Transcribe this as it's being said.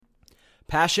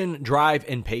Passion, drive,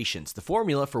 and patience. The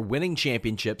formula for winning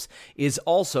championships is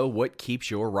also what keeps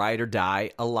your ride or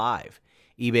die alive.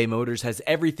 eBay Motors has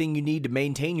everything you need to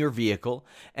maintain your vehicle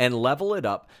and level it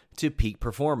up to peak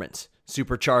performance.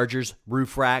 Superchargers,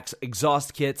 roof racks,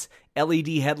 exhaust kits, LED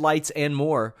headlights, and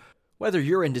more. Whether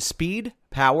you're into speed,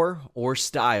 power, or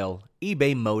style,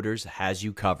 eBay Motors has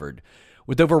you covered.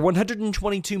 With over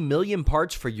 122 million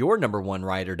parts for your number one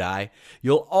ride or die,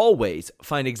 you'll always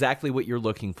find exactly what you're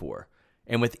looking for.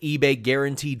 And with eBay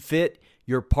Guaranteed Fit,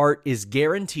 your part is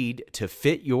guaranteed to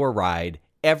fit your ride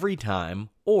every time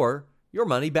or your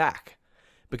money back.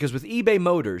 Because with eBay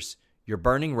Motors, you're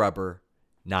burning rubber,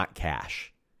 not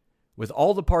cash. With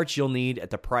all the parts you'll need at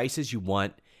the prices you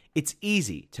want, it's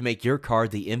easy to make your car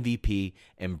the MVP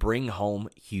and bring home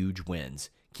huge wins.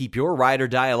 Keep your ride or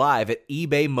die alive at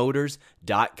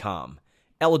ebaymotors.com.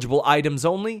 Eligible items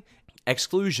only.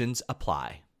 Exclusions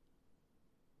apply.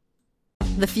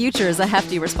 The future is a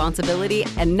hefty responsibility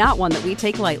and not one that we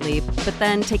take lightly. But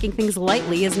then taking things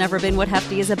lightly has never been what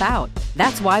Hefty is about.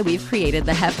 That's why we've created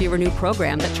the Hefty Renew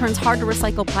program that turns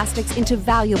hard-to-recycle plastics into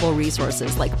valuable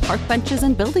resources like park benches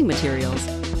and building materials.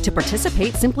 To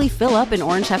participate, simply fill up an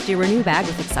orange Hefty Renew bag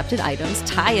with accepted items,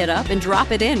 tie it up, and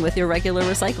drop it in with your regular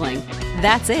recycling.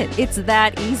 That's it. It's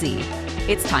that easy.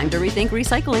 It's time to rethink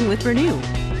recycling with Renew.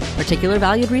 Particular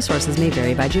valued resources may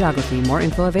vary by geography. More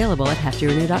info available at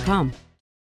heftyrenew.com.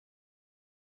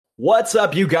 What's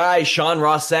up, you guys? Sean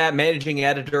Rossat, managing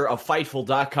editor of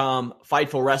Fightful.com,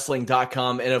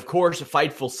 FightfulWrestling.com, and of course,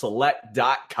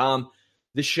 FightfulSelect.com.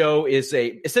 This show is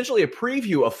essentially a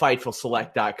preview of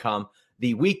FightfulSelect.com.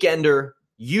 The Weekender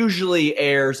usually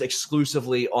airs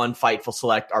exclusively on Fightful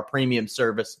Select, our premium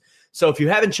service. So if you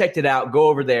haven't checked it out, go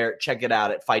over there, check it out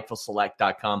at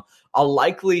FightfulSelect.com. I'll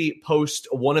likely post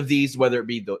one of these, whether it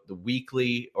be the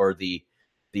weekly or the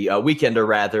Weekender,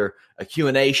 rather, a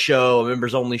Q&A show, a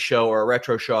members-only show, or a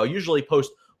retro show. I'll usually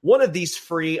post one of these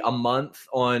free a month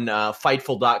on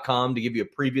Fightful.com to give you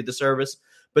a preview of the service.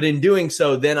 But in doing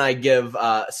so, then I give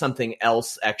something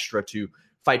else extra to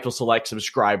Fightful Select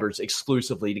subscribers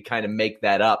exclusively to kind of make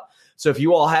that up. So if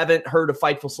you all haven't heard of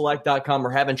FightfulSelect.com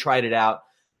or haven't tried it out,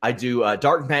 I do a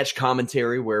dark match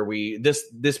commentary where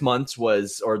this month's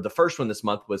was, or the first one this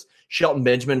month was Shelton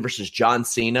Benjamin versus John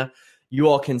Cena. You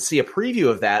all can see a preview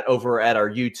of that over at our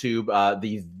YouTube,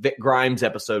 the Vic Grimes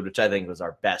episode, which I think was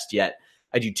our best yet.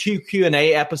 I do 2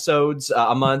 Q&A episodes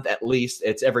a month at least.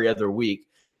 It's every other week.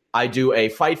 I do a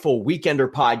Fightful Weekender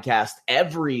podcast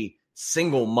every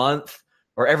single month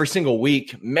or every single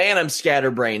week. Man, I'm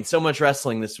scatterbrained. So much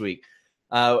wrestling this week.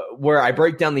 Where I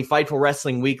break down the Fightful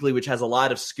Wrestling Weekly, which has a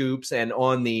lot of scoops. And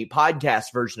on the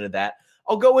podcast version of that,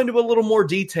 I'll go into a little more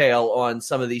detail on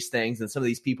some of these things and some of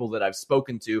these people that I've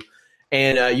spoken to.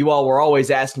 And you all were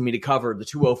always asking me to cover the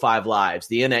 205 Lives,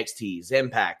 the NXTs,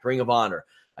 Impact, Ring of Honor.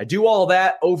 I do all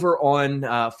that over on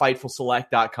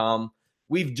FightfulSelect.com.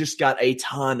 We've just got a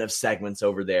ton of segments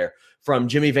over there, from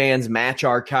Jimmy Van's match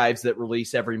archives that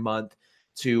release every month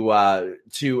to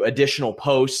additional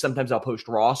posts. Sometimes I'll post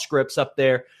Raw scripts up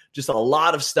there. Just a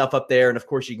lot of stuff up there. And, of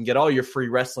course, you can get all your free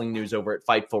wrestling news over at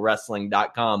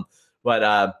FightfulWrestling.com.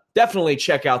 But definitely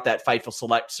check out that Fightful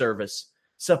Select service.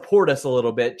 Support us a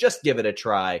little bit. Just give it a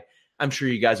try. I'm sure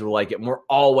you guys will like it. And we're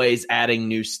always adding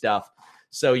new stuff.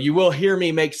 So you will hear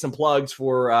me make some plugs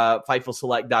for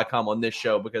FightfulSelect.com on this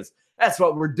show, because that's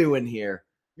what we're doing here.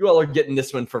 You all are getting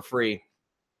this one for free.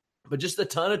 But just a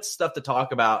ton of stuff to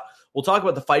talk about. We'll talk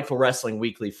about the Fightful Wrestling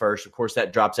Weekly first. Of course,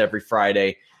 that drops every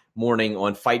Friday morning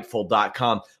on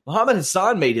Fightful.com. Muhammad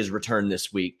Hassan made his return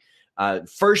this week.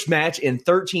 First match in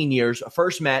 13 years,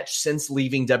 first match since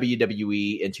leaving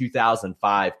WWE in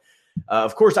 2005.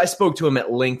 Of course, I spoke to him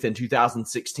at length in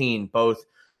 2016, both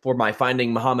for my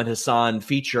Finding Muhammad Hassan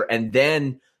feature, and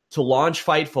then to launch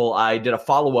Fightful, I did a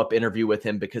follow-up interview with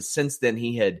him, because since then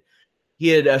he had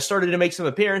started to make some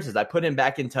appearances. I put him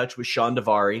back in touch with Sean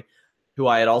Davari, who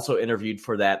I had also interviewed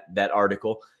for that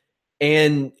article.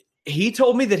 And he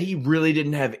told me that he really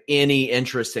didn't have any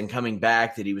interest in coming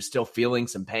back, that he was still feeling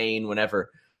some pain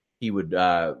whenever he would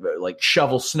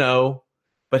shovel snow.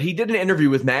 But he did an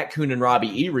interview with Matt Coon and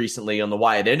Robbie E recently on the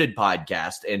Why It Ended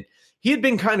podcast, and he had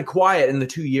been kind of quiet in the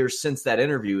 2 years since that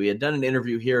interview. He had done an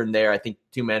interview here and there. I think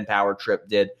Two Man Power Trip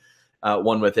did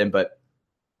one with him, but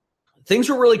things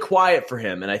were really quiet for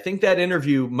him. And I think that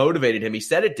interview motivated him. He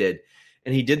said it did.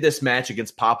 And he did this match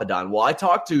against Papadon. Well, I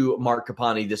talked to Mark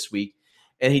Capani this week,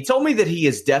 and he told me that he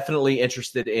is definitely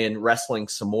interested in wrestling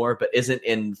some more, but isn't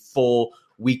in full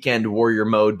weekend warrior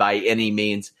mode by any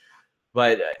means.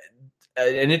 But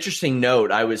an interesting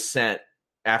note I was sent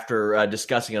after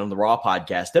discussing it on the Raw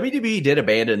podcast, WWE did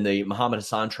abandon the Muhammad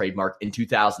Hassan trademark in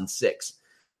 2006.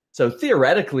 So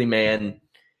theoretically, man,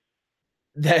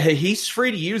 that he's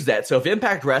free to use that. So if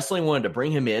Impact Wrestling wanted to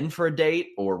bring him in for a date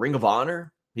or Ring of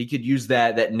Honor, he could use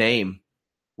that name,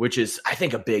 which is, I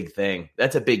think, a big thing.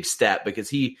 That's a big step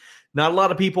because not a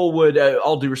lot of people would,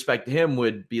 all due respect to him,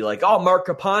 would be like, oh, Mark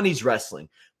Capani's wrestling.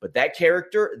 But that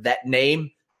character, that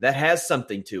name, that has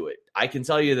something to it. I can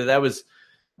tell you that was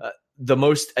the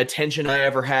most attention I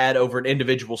ever had over an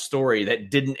individual story that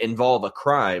didn't involve a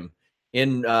crime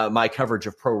in my coverage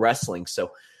of pro wrestling.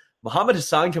 So Muhammad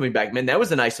Hassan coming back, man, that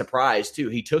was a nice surprise too.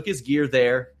 He took his gear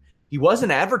there. He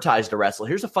wasn't advertised to wrestle.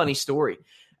 Here's a funny story.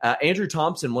 Andrew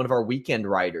Thompson, one of our weekend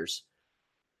writers,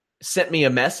 sent me a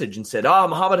message and said, oh,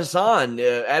 Muhammad Hassan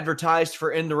advertised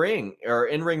for In the Ring or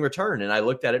In-Ring Return. And I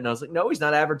looked at it and I was like, no, he's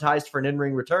not advertised for an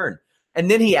In-Ring Return. And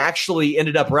then he actually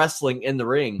ended up wrestling in the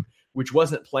ring, which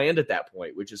wasn't planned at that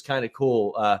point, which is kind of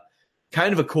cool.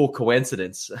 Kind of a cool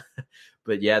coincidence.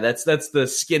 But yeah, that's the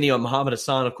skinny on Muhammad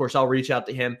Hassan. Of course, I'll reach out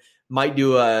to him. Might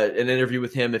do an interview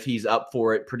with him if he's up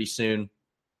for it pretty soon.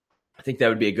 I think that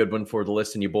would be a good one for the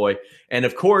Listen You Boy. And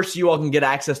of course, you all can get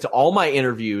access to all my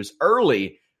interviews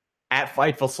early at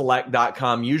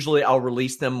FightfulSelect.com. Usually I'll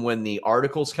release them when the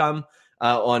articles come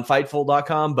on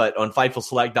Fightful.com, but on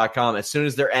FightfulSelect.com, as soon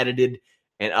as they're edited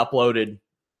and uploaded,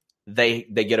 they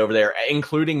get over there,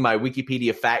 including my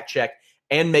Wikipedia fact check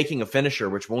and making a finisher,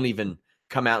 which won't even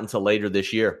come out until later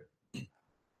this year.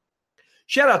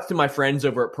 Shout outs to my friends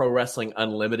over at Pro Wrestling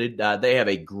Unlimited. They have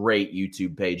a great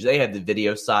YouTube page. They have the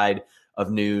video side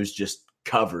of news just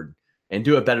covered and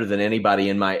do it better than anybody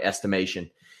in my estimation.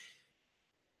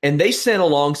 And they sent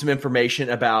along some information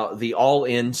about the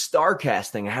all-in StarCast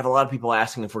thing. I have a lot of people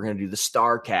asking if we're going to do the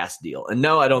StarCast deal. And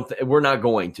no, I don't. We're not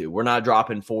going to. We're not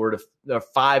dropping $500 to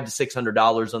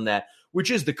 $600 on that, which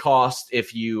is the cost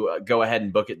if you go ahead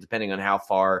and book it, depending on how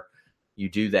far you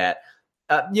do that.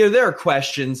 There are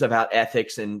questions about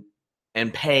ethics and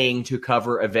paying to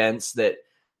cover events that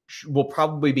will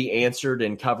probably be answered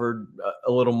and covered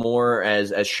a little more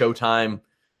as Showtime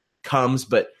comes,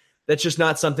 but that's just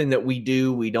not something that we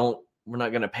do. We're not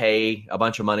going to pay a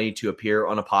bunch of money to appear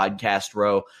on a podcast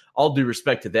row. All due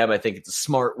respect to them, I think it's a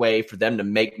smart way for them to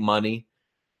make money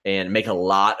and make a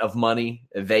lot of money,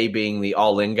 they being the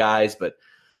all-in guys, but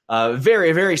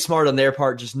very, very smart on their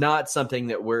part, just not something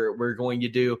that we're going to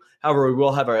do. However, we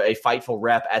will have a Fightful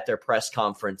rep at their press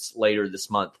conference later this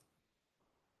month.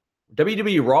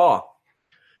 WWE Raw.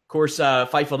 Of course,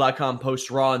 Fightful.com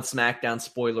posts Raw and SmackDown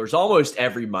spoilers almost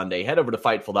every Monday. Head over to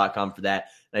Fightful.com for that.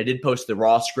 And I did post the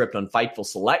Raw script on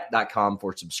FightfulSelect.com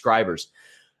for subscribers.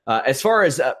 As far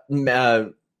as,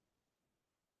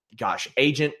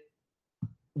 agent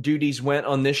duties went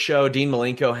on this show, Dean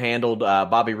Malenko handled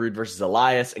Bobby Roode versus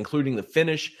Elias, including the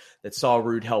finish that saw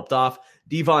Roode helped off.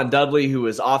 Devon Dudley, who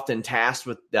is often tasked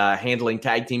with handling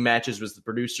tag team matches, was the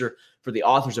producer for the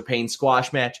Authors of Pain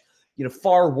squash match.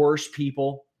 Far worse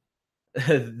people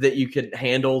that you could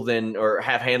handle or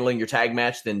have handling your tag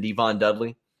match than Devon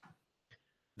Dudley.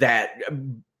 That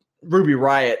Ruby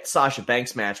Riott Sasha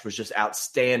Banks match was just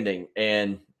outstanding,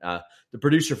 and the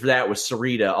producer for that was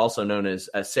Sarita, also known as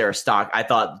Sarah Stock. I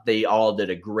thought they all did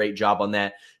a great job on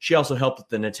that. She also helped with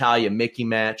the Natalya Mickey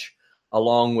match,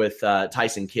 along with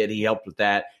Tyson Kidd. He helped with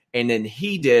that. And then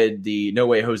he did the No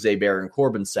Way Jose Baron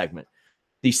Corbin segment.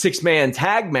 The six-man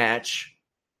tag match,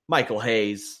 Michael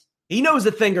Hayes, he knows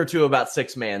a thing or two about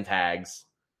six-man tags.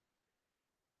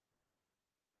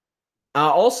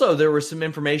 Also, there was some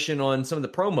information on some of the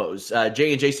promos.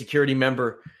 J&J security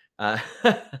member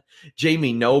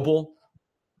Jamie Noble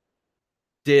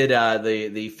did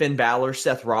the Finn Balor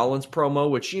Seth Rollins promo,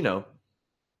 which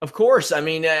of course, I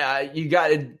mean, you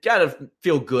gotta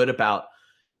feel good about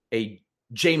a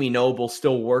Jamie Noble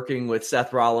still working with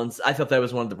Seth Rollins. I thought that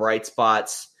was one of the bright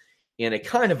spots in a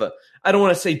kind of I don't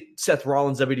want to say Seth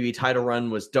Rollins' WWE title run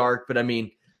was dark, but I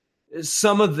mean,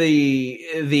 some of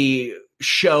the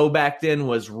show back then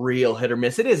was real hit or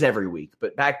miss. It is every week,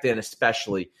 but back then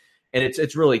especially. And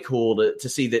it's really cool to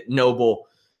see that Noble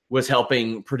was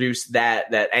helping produce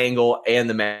that angle and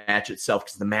the match itself,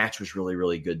 because the match was really,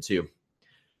 really good too.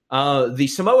 The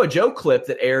Samoa Joe clip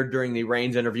that aired during the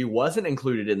Reigns interview wasn't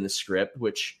included in the script,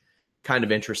 which kind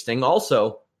of interesting.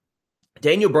 Also,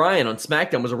 Daniel Bryan on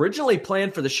SmackDown was originally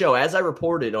planned for the show, as I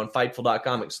reported on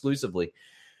Fightful.com exclusively,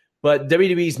 but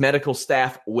WWE's medical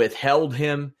staff withheld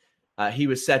him. He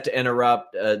was set to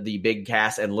interrupt the Big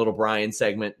Cass and Little Bryan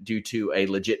segment due to a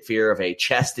legit fear of a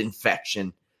chest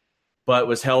infection, but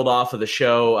was held off of the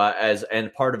show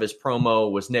and part of his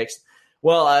promo was nixed.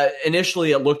 Well,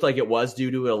 initially it looked like it was due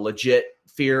to a legit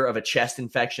fear of a chest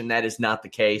infection. That is not the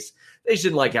case. They just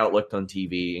didn't like how it looked on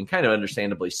TV, and kind of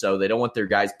understandably so. They don't want their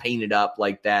guys painted up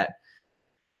like that.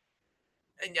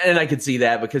 And I could see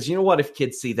that because you know what? If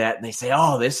kids see that and they say,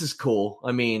 oh, this is cool.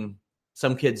 I mean,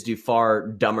 some kids do far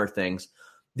dumber things.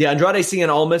 The Andrade Cien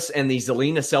Almas and the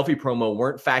Zelina selfie promo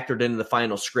weren't factored into the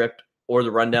final script or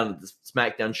the rundown of the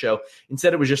SmackDown show.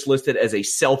 Instead, it was just listed as a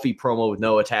selfie promo with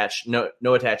no attached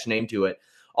name to it.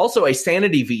 Also, a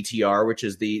Sanity VTR, which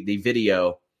is the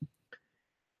video,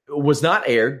 was not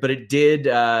aired, but it did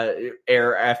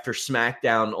air after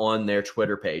SmackDown on their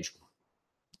Twitter page.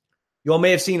 You all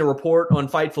may have seen a report on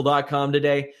Fightful.com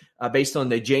today based on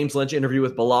the James Lynch interview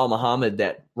with Bilal Muhammad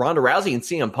that Ronda Rousey and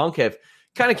CM Punk have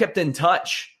kind of kept in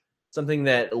touch. Something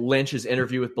that Lynch's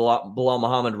interview with Bilal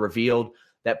Muhammad revealed,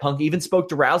 that Punk even spoke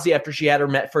to Rousey after she had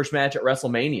her first match at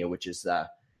WrestleMania, which is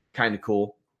kind of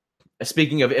cool.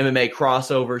 Speaking of MMA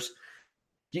crossovers,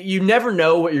 you never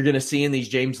know what you're going to see in these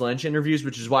James Lynch interviews,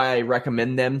 which is why I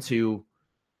recommend them to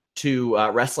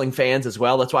wrestling fans as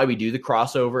well. That's why we do the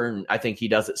crossover, and I think he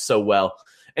does it so well.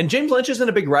 And James Lynch isn't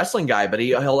a big wrestling guy, but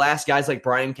he'll ask guys like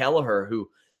Brian Kelleher, who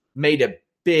made a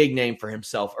big name for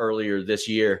himself earlier this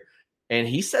year, and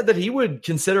he said that he would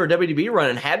consider a WWE run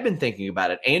and had been thinking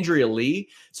about it. Andrea Lee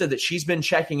said that she's been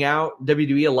checking out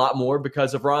WWE a lot more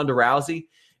because of Ronda Rousey,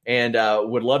 and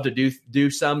would love to do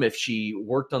some if she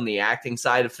worked on the acting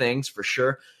side of things for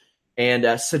sure. And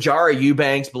Sajara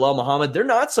Eubanks, Bilal Muhammad, they're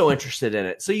not so interested in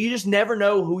it. So you just never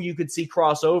know who you could see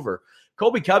cross over.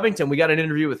 Colby Covington, we got an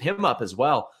interview with him up as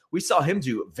well. We saw him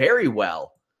do very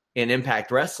well in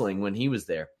Impact Wrestling when he was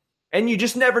there. And you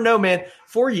just never know, man.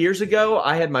 4 years ago,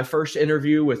 I had my first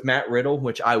interview with Matt Riddle,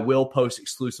 which I will post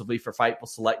exclusively for Fightful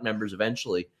Select members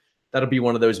eventually. That'll be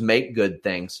one of those make good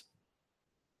things.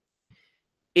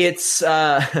 It's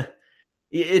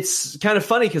kind of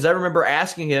funny because I remember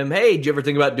asking him, hey, did you ever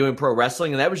think about doing pro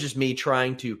wrestling? And that was just me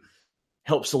trying to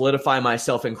help solidify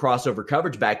myself in crossover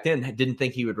coverage back then. I didn't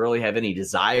think he would really have any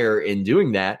desire in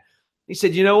doing that. He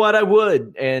said, you know what, I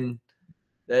would. And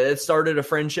it started a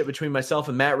friendship between myself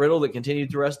and Matt Riddle that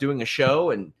continued through us doing a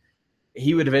show. And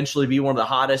he would eventually be one of the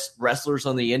hottest wrestlers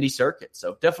on the indie circuit.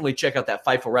 So definitely check out that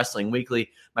Fightful Wrestling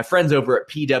Weekly. My friends over at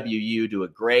PWU do a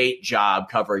great job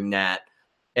covering that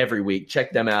every week.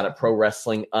 Check them out at Pro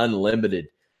Wrestling Unlimited.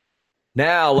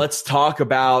 Now let's talk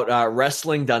about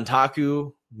Wrestling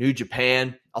Dantaku, New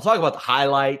Japan. I'll talk about the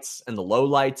highlights and the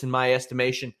lowlights in my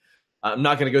estimation. I'm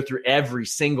not going to go through every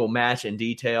single match in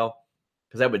detail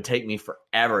because that would take me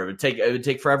forever. It would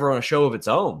take forever on a show of its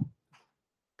own.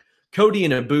 Cody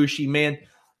and Ibushi, man,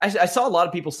 I saw a lot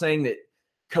of people saying that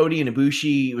Cody and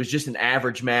Ibushi was just an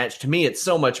average match. To me, it's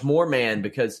so much more, man,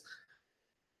 because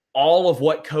all of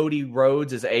what Cody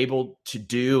Rhodes is able to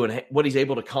do and what he's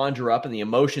able to conjure up and the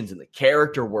emotions and the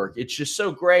character work, it's just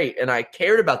so great. And I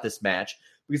cared about this match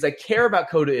because I care about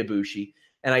Kota Ibushi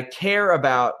and I care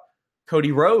about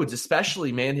Cody Rhodes,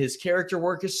 especially, man. His character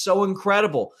work is so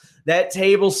incredible. That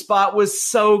table spot was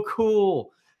so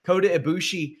cool. Kota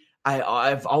Ibushi,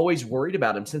 I've always worried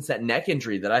about him since that neck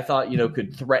injury that I thought,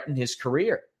 could threaten his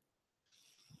career.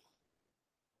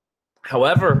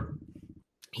 However,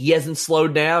 he hasn't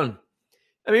slowed down.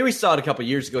 I mean, we saw it a couple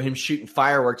years ago, him shooting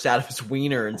fireworks out of his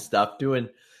wiener and stuff, doing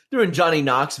Johnny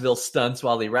Knoxville stunts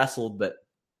while he wrestled. But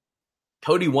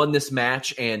Cody won this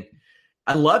match, and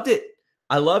I loved it.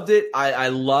 I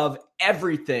love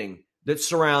everything that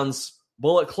surrounds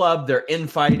Bullet Club, their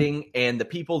infighting, and the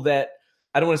people that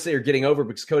I don't want to say are getting over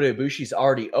because Kota Ibushi's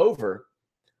already over.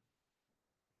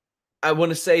 I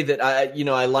want to say that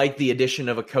I like the addition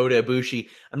of a Kota Ibushi.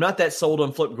 I'm not that sold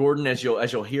on Flip Gordon as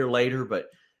you'll hear later, but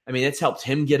I mean it's helped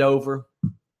him get over.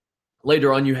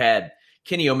 Later on, you had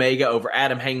Kenny Omega over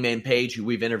Adam Hangman Page, who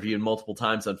we've interviewed multiple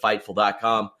times on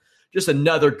Fightful.com. Just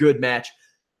another good match.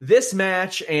 This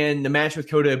match and the match with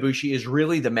Kota Ibushi is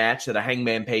really the match that a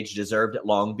Hangman Page deserved at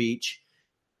Long Beach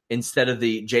instead of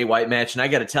the Jay White match. And I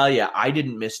got to tell you, I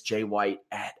didn't miss Jay White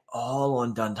at all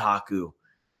on Dantaku.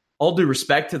 All due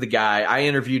respect to the guy, I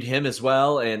interviewed him as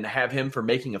well and have him for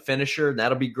making a finisher, and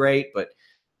that'll be great. But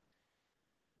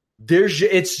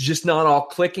it's just not all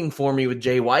clicking for me with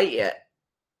Jay White yet.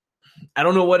 I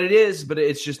don't know what it is, but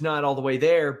it's just not all the way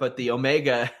there. But the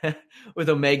Omega, with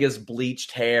Omega's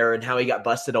bleached hair and how he got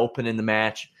busted open in the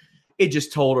match, it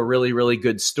just told a really, really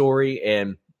good story.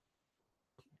 And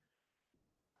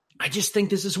I just think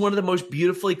this is one of the most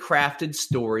beautifully crafted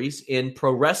stories in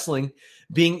pro wrestling,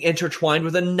 being intertwined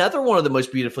with another one of the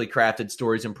most beautifully crafted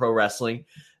stories in pro wrestling,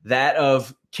 that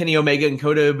of Kenny Omega and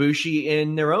Kota Ibushi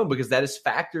in their own, because that is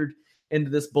factored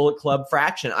into this Bullet Club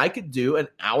fraction. I could do an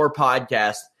hour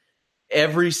podcast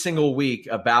every single week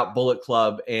about Bullet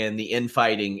Club and the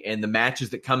infighting and the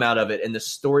matches that come out of it and the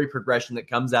story progression that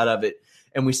comes out of it.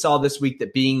 And we saw this week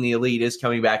that Being the Elite is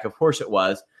coming back. Of course it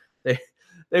was.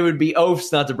 they would be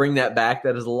oafs not to bring that back.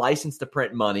 That is a license to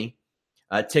print money.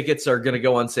 Tickets are going to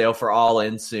go on sale for All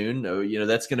In soon.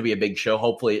 That's going to be a big show.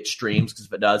 Hopefully it streams, because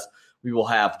if it does, we will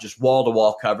have just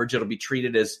wall-to-wall coverage. It'll be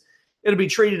treated as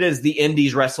the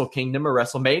Indies Wrestle Kingdom or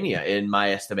WrestleMania, in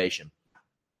my estimation.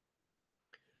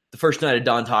 The first night of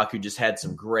Dontaku just had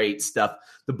some great stuff.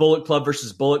 The Bullet Club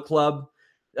versus Bullet Club,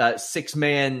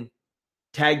 6-man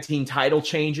tag team title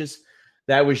changes.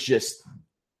 That was just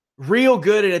real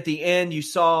good. And at the end, you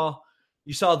saw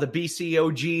the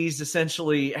BCOGs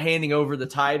essentially handing over the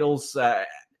titles,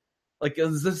 like it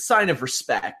was a sign of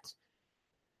respect.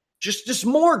 Just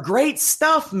more great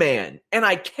stuff, man. And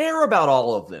I care about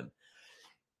all of them.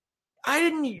 I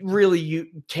didn't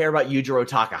really care about Yujiro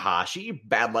Takahashi,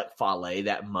 Bad Luck Fale,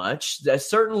 that much. That's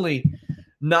certainly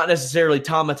not necessarily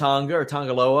Tama Tonga or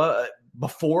Tangaloa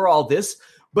before all this.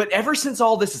 But ever since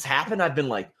all this has happened, I've been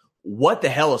like, what the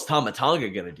hell is Tama Tonga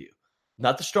going to do?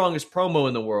 Not the strongest promo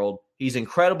in the world. He's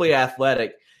incredibly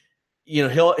athletic. He's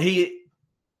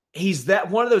that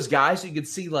one of those guys you could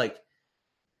see like,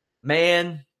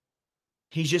 man,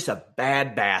 he's just a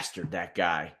bad bastard, that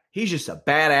guy. He's just a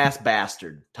badass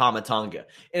bastard, Tama Tonga.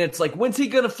 And it's like, when's he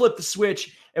going to flip the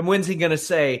switch? And when's he going to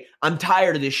say, I'm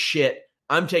tired of this shit.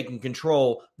 I'm taking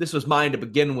control. This was mine to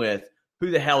begin with. Who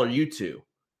the hell are you two?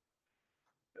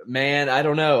 Man, I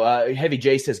don't know. Heavy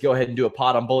J says, go ahead and do a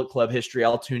pod on Bullet Club history.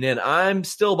 I'll tune in. I'm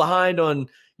still behind on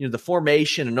the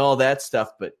formation and all that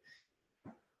stuff. But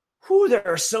there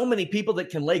are so many people that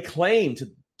can lay claim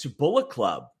to Bullet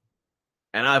Club.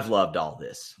 And I've loved all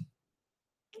this.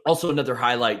 Also, another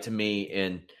highlight to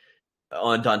me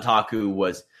on Dontaku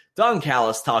was Don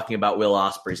Callis talking about Will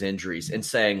Ospreay's injuries and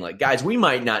saying, like, guys, we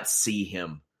might not see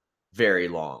him very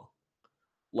long.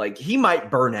 Like, he might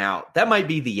burn out. That might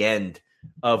be the end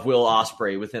of Will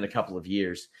Ospreay within a couple of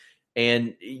years.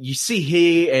 And you see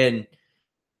he and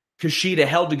Kushida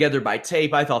held together by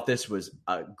tape. I thought this was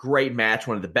a great match,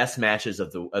 one of the best matches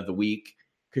of the week,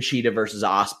 Kushida versus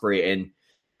Ospreay. And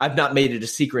I've not made it a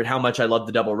secret how much I love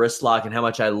the double wrist lock and how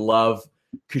much I love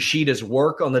Kushida's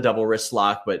work on the double wrist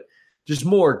lock, but just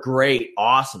more great,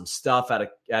 awesome stuff out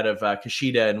of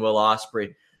Kushida and Will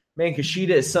Ospreay. Man, Kushida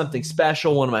is something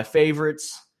special. One of my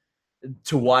favorites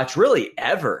to watch, really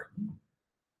ever,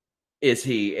 is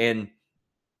he. And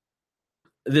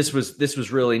this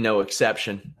was really no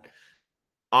exception.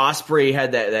 Ospreay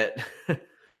had that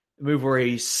move where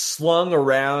he slung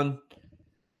around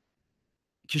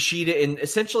Kushida in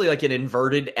essentially like an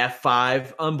inverted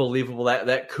F5. Unbelievable.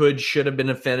 That should have been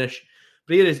a finish.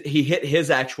 But he hit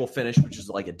his actual finish, which is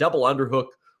like a double underhook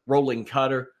rolling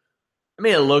cutter. I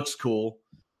mean, it looks cool.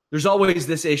 There's always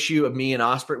this issue of me and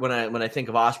Ospreay. When I think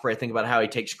of Ospreay, I think about how he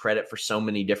takes credit for so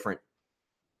many different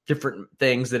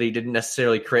things that he didn't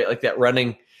necessarily create, like that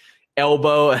running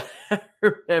elbow. I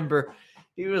remember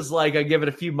he was like, I give it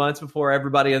a few months before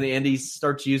everybody on the Indies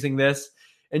starts using this.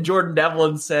 And Jordan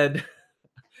Devlin said,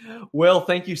 Will,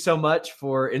 thank you so much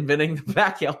for inventing the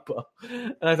back elbow.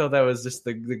 And I thought that was just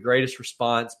the greatest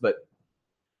response. But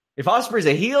if Ospreay's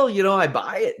a heel, I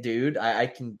buy it, dude.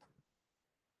 I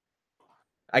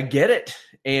get it.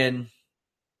 And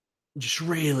just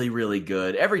really, really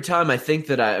good. Every time I think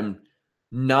that I'm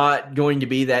not going to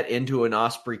be that into an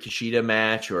Ospreay-Kushida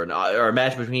match or a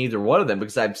match between either one of them,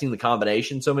 because I've seen the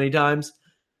combination so many times,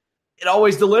 it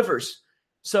always delivers.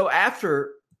 So I don't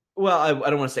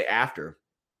want to say after.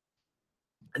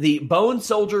 The Bone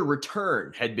Soldier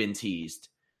return had been teased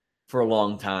for a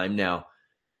long time. Now,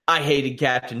 I hated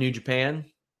Captain New Japan.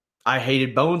 I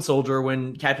hated Bone Soldier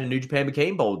when Captain New Japan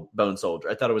became Bone Soldier.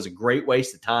 I thought it was a great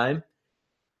waste of time.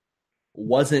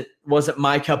 Wasn't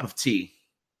my cup of tea.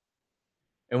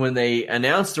 And when they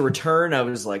announced the return, I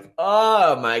was like,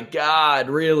 oh my God,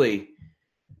 really?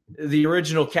 The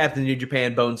original Captain New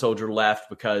Japan Bone Soldier left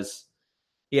because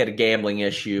he had a gambling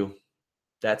issue.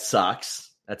 That sucks.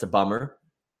 That's a bummer.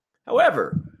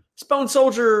 However, Bone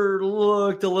Soldier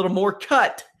looked a little more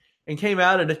cut and came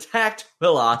out and attacked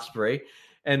Will Ospreay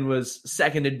and was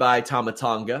seconded by Tama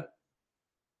Tonga.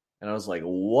 And I was like,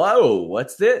 whoa,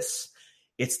 what's this?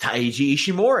 It's Taiji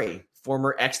Ishimori,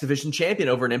 former X Division champion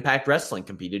over in Impact Wrestling,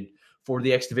 competed for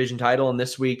the X Division title in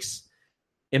this week's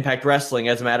Impact Wrestling.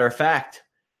 As a matter of fact,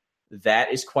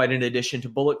 that is quite an addition to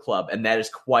Bullet Club, and that is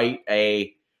quite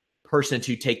a person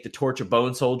to take the torch of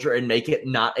Bone Soldier and make it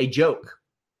not a joke.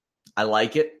 I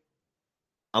like it.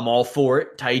 I'm all for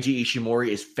it. Taiji Ishimori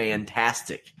is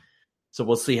fantastic. So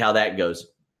we'll see how that goes.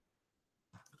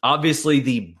 Obviously,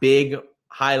 the big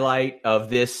highlight of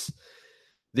this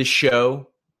show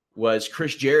was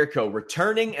Chris Jericho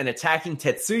returning and attacking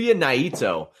Tetsuya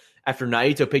Naito after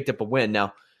Naito picked up a win.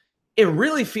 Now, it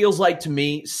really feels like to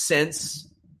me, since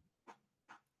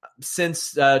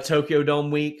since Tokyo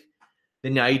Dome week,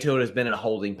 then Naito has been in a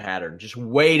holding pattern, just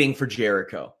waiting for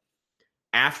Jericho.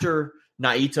 After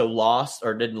Naito lost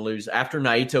or didn't lose, after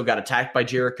Naito got attacked by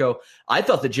Jericho, I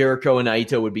thought that Jericho and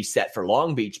Naito would be set for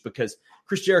Long Beach because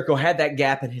Chris Jericho had that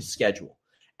gap in his schedule.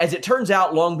 As it turns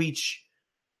out, Long Beach,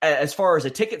 as far as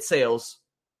a ticket sales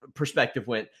perspective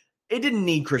went, it didn't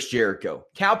need Chris Jericho.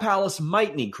 Cow Palace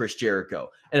might need Chris Jericho.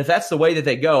 And if that's the way that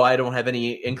they go, I don't have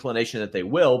any inclination that they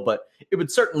will, but it would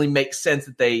certainly make sense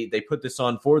that they put this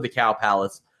on for the Cow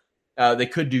Palace. They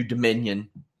could do Dominion,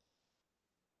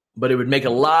 but it would make a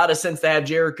lot of sense to have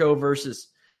Jericho versus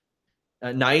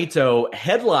Naito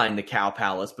headline the Cow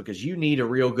Palace because you need a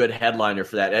real good headliner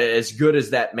for that. As good as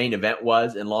that main event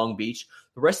was in Long Beach,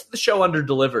 the rest of the show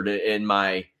under-delivered, in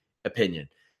my opinion.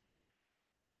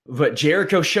 But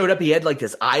Jericho showed up. He had like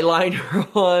this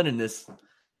eyeliner on and this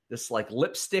like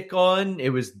lipstick on. It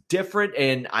was different,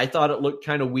 and I thought it looked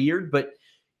kind of weird. But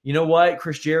you know what?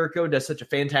 Chris Jericho does such a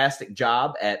fantastic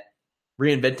job at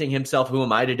reinventing himself. Who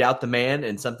am I to doubt the man?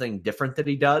 And something different that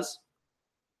he does.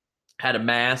 Had a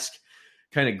mask,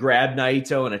 kind of grabbed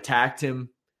Naito and attacked him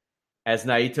as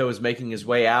Naito was making his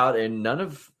way out, and none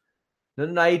of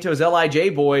Naito's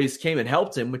LIJ boys came and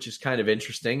helped him, which is kind of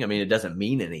interesting. I mean, it doesn't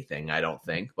mean anything, I don't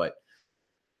think. But,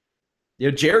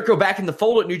 Jericho back in the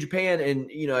fold at New Japan,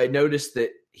 and, I noticed that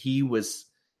he was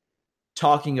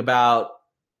talking about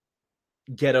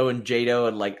Gedo and Jado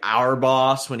and, like, our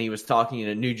boss when he was talking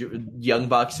to Young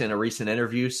Bucks in a recent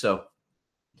interview. So,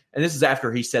 and this is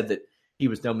after he said that he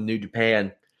was done with New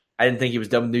Japan. I didn't think he was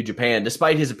done with New Japan,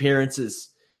 despite his appearances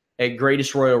at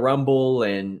Greatest Royal Rumble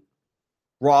and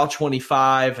Raw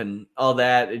 25 and all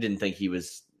that. I didn't think he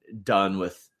was done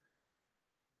with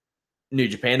New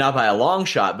Japan, not by a long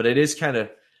shot, but it is kind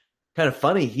of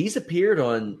funny. He's appeared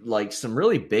on like some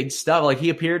really big stuff. Like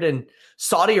he appeared in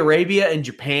Saudi Arabia and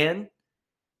Japan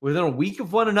within a week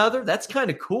of one another. That's kind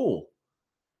of cool.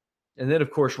 And then, of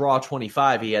course, Raw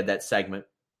 25, he had that segment.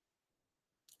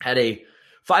 Had a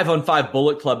 5-on-5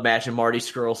 Bullet Club match, and Marty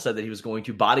Scurll said that he was going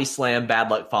to body slam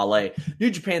Bad Luck Fale. New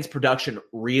Japan's production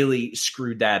really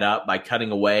screwed that up by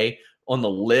cutting away on the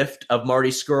lift of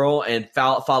Marty Scurll and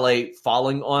Fale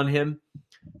falling on him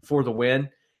for the win.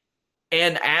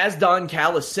 And as Don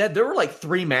Callis said, there were like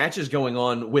 3 matches going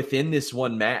on within this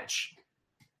one match.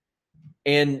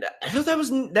 And I thought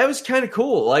that was kind of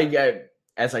cool. Like,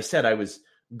 as I said, I was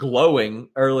glowing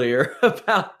earlier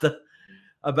about the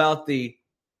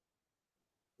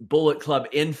Bullet Club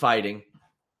infighting.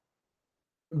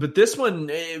 But this one,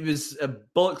 it was a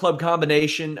Bullet Club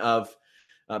combination of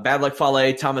Bad Luck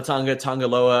Fale, Tama Tonga, Tonga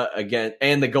Loa again,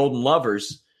 and the Golden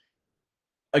Lovers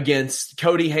against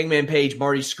Cody, Hangman Page,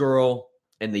 Marty Scurll,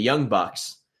 and the Young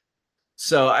Bucks.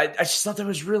 So I just thought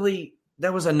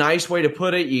that was a nice way to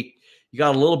put it. You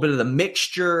got a little bit of the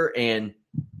mixture, and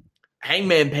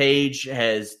Hangman Page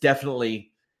has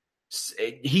definitely,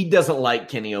 he doesn't like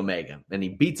Kenny Omega, and he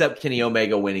beats up Kenny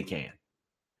Omega when he can.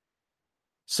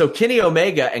 So Kenny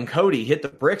Omega and Cody hit the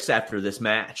bricks after this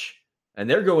match, and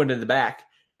they're going to the back,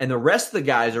 and the rest of the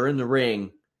guys are in the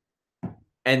ring,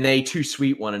 and they too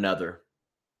sweet one another.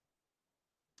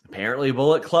 Apparently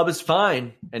Bullet Club is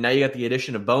fine, and now you got the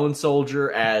addition of Bone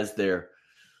Soldier as their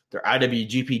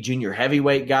IWGP Junior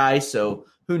Heavyweight guy, so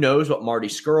who knows what Marty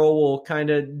Scurll will kind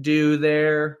of do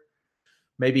there.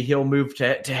 Maybe he'll move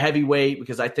to heavyweight,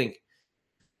 because I think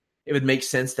it would make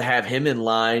sense to have him in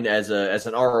line as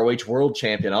an ROH world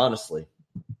champion, honestly.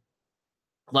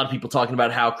 A lot of people talking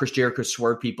about how Chris Jericho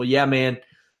swerved people. Yeah, man.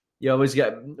 You always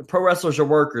got pro wrestlers are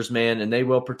workers, man, and they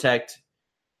will protect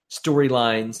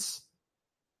storylines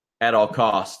at all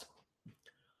cost.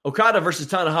 Okada versus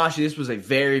Tanahashi. This was a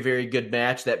very, very good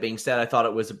match. That being said, I thought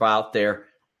it was about their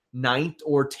 9th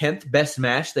or 10th best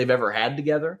match they've ever had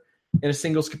together in a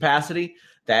singles capacity.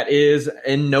 That is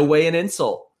in no way an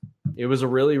insult. It was a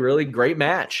really, really great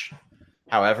match.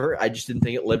 However, I just didn't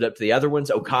think it lived up to the other ones.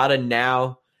 Okada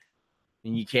now,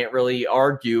 and you can't really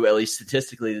argue, at least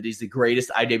statistically, that he's the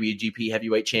greatest IWGP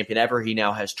heavyweight champion ever. He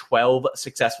now has 12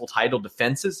 successful title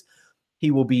defenses. He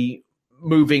will be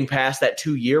moving past that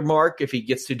 2-year mark if he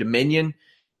gets to Dominion.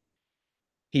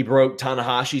 He broke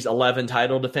Tanahashi's 11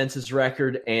 title defenses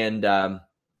record, and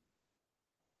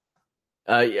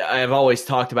I've always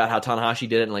talked about how Tanahashi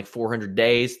did it in like 400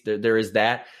 days. There is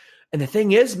that. And the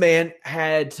thing is, man,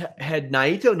 had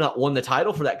Naito not won the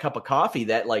title for that cup of coffee,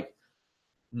 that like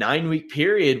 9-week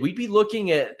period, we'd be looking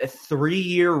at a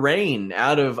 3-year reign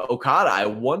out of Okada. I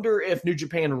wonder if New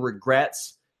Japan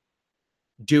regrets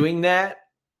doing that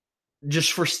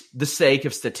just for the sake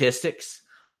of statistics.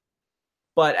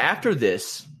 But after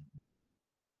this,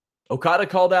 Okada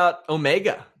called out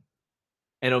Omega.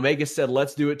 And Omega said,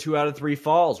 let's do it 2 out of 3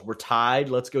 falls. We're tied.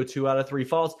 Let's go 2 out of 3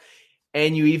 falls.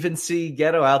 And you even see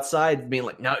Gedo outside being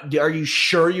like, "Now, are you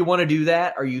sure you want to do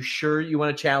that? Are you sure you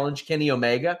want to challenge Kenny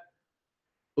Omega?"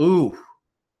 Ooh,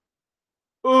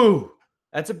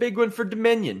 that's a big one for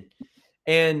Dominion.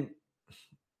 And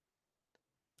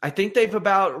I think they've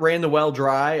about ran the well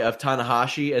dry of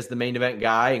Tanahashi as the main event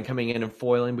guy and coming in and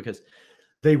foiling, because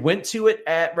they went to it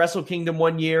at Wrestle Kingdom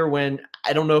one year when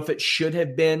I don't know if it should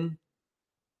have been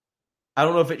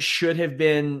Tanahashi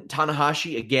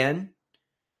again.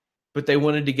 But they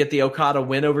wanted to get the Okada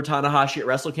win over Tanahashi at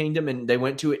Wrestle Kingdom, and they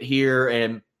went to it here,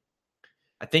 and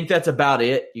I think that's about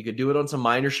it. You could do it on some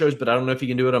minor shows, but I don't know if you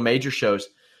can do it on major shows.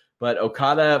 But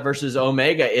Okada versus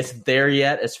Omega isn't there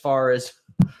yet as far as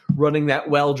running that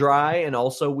well dry, and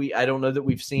also I don't know that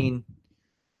we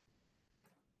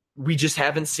just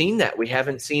haven't seen that. We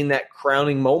haven't seen that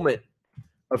crowning moment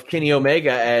of Kenny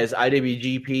Omega as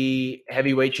IWGP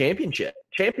Heavyweight Champion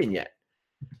yet.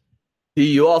 Do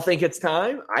you all think it's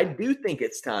time? I do think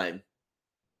it's time.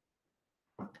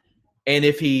 And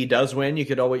if he does win, you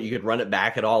could run it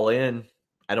back at All In.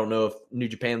 I don't know if New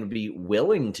Japan would be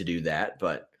willing to do that,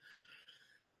 but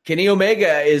Kenny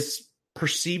Omega is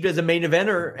perceived as a main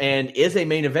eventer and is a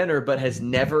main eventer, but has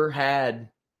never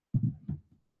had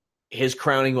his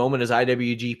crowning moment as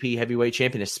IWGP Heavyweight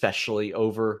Champion, especially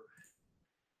over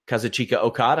Kazuchika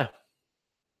Okada.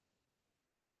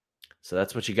 So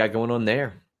that's what you got going on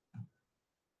there.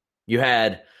 You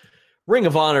had Ring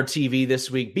of Honor TV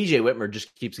this week. BJ Whitmer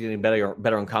just keeps getting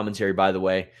better on commentary, by the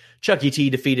way. Chucky T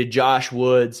defeated Josh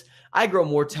Woods. I grow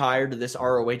more tired of this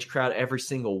ROH crowd every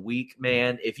single week,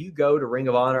 man. If you go to Ring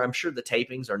of Honor, I'm sure the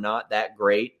tapings are not that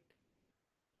great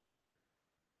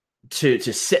to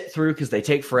sit through because they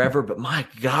take forever. But my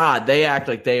God, they act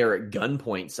like they are at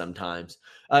gunpoint sometimes.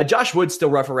 Josh Woods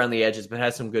still rough around the edges, but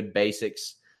has some good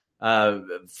basics.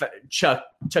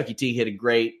 Chucky T hit a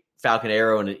great Falcon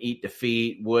Arrow and an Eat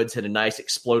Defeat. Woods hit a nice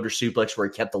exploder suplex where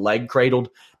he kept the leg cradled.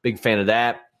 Big fan of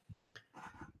that.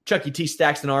 Chucky T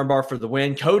stacks an armbar for the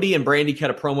win. Cody and Brandy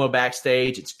cut a promo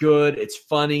backstage. It's good. It's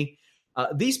funny.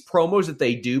 These promos that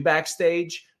they do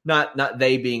backstage, not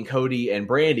they being Cody and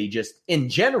Brandy, just in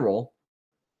general,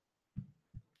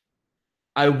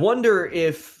 I wonder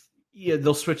if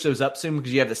they'll switch those up soon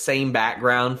because you have the same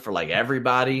background for like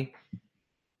everybody.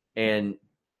 And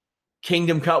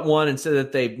Kingdom cut one and said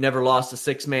that they've never lost the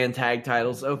 6-man tag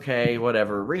titles. Okay,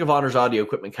 whatever. Ring of Honor's audio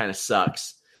equipment kind of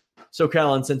sucks.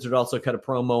 SoCal Uncensored also cut a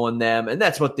promo on them, and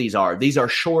that's what these are. These are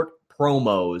short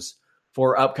promos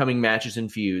for upcoming matches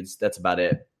and feuds. That's about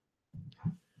it.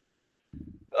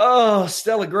 Oh,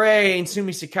 Stella Gray and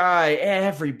Sumi Sakai.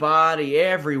 Everybody,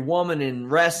 every woman in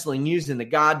wrestling using the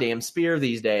goddamn spear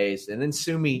these days. And then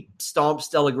Sumi stomps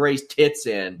Stella Gray's tits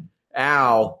in.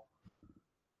 Ow.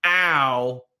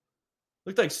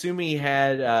 Looked like Sumi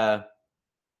had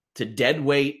to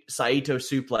deadweight Saito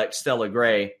suplex Stella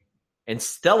Gray, and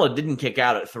Stella didn't kick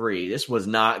out at 3. This was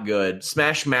not good.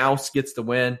 Smash Mouse gets the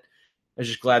win. I was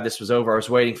just glad this was over. I was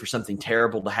waiting for something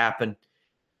terrible to happen.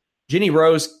 Jenny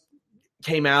Rose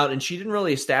came out, and she didn't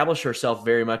really establish herself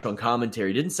very much on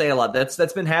commentary. Didn't say a lot.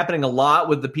 That's been happening a lot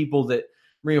with the people that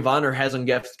Ring of Honor has on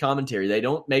guest commentary. They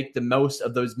don't make the most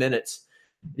of those minutes.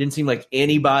 It didn't seem like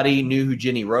anybody knew who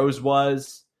Jenny Rose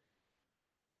was.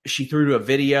 She threw to a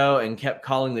video and kept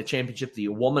calling the championship the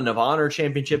Woman of Honor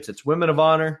Championships. It's Women of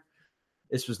Honor.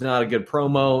 This was not a good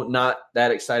promo. Not that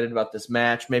excited about this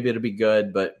match. Maybe it'll be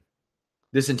good, but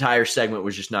this entire segment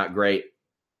was just not great.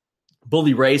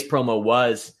 Bully Ray's promo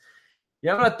was,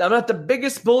 I'm not the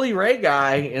biggest Bully Ray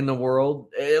guy in the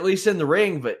world, at least in the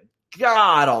ring, but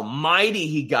God almighty,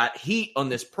 he got heat on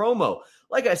this promo.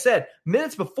 Like I said,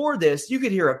 minutes before this, you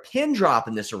could hear a pin drop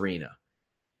in this arena.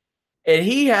 And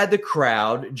he had the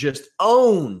crowd just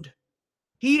owned.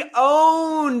 He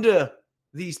owned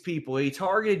these people. He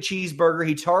targeted Cheeseburger.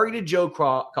 He targeted Joe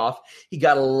Koff. He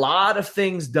got a lot of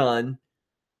things done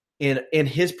in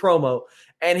his promo,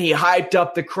 and he hyped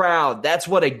up the crowd. That's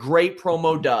what a great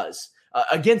promo does.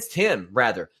 Against him,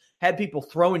 rather. Had people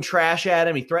throwing trash at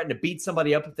him. He threatened to beat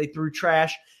somebody up if they threw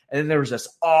trash. And then there was this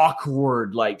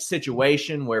awkward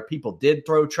situation where people did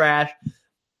throw trash.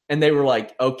 And they were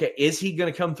like, okay, is he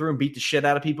going to come through and beat the shit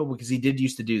out of people? Because he did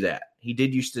used to do that. He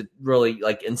did used to really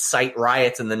incite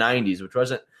riots in the 90s, which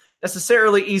wasn't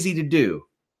necessarily easy to do.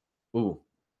 Ooh.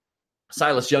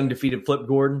 Silas Young defeated Flip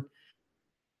Gordon.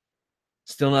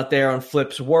 Still not there on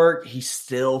Flip's work. He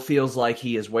still feels like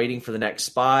he is waiting for the next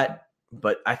spot.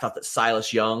 But I thought that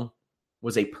Silas Young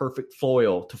was a perfect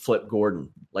foil to Flip Gordon.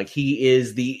 He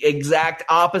is the exact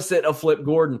opposite of Flip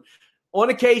Gordon. On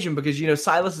occasion, because,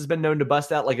 Silas has been known to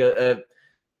bust out a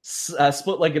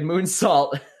split-legged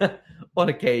moonsault on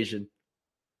occasion.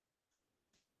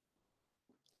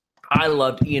 I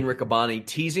loved Ian Riccaboni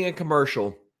teasing a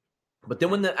commercial, but then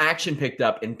when the action picked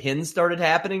up and pins started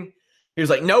happening, he was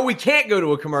like, no, we can't go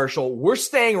to a commercial. We're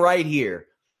staying right here.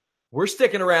 We're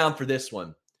sticking around for this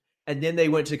one. And then they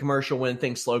went to commercial when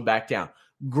things slowed back down.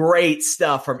 Great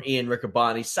stuff from Ian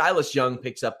Riccaboni. Silas Young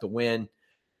picks up the win.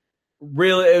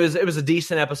 Really, it was a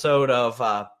decent episode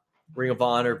of Ring of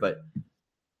Honor, but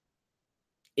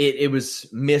it was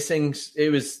missing. It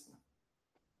was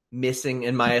missing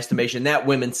in my estimation. That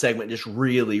women's segment just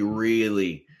really,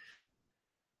 really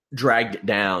dragged it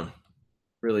down.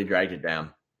 Really dragged it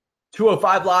down.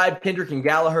 205 Live, Kendrick and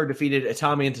Gallagher defeated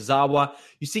Itami and Tozawa.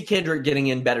 You see Kendrick getting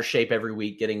in better shape every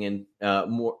week, getting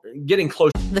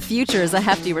close. The future is a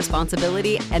hefty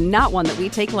responsibility and not one that we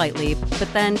take lightly. But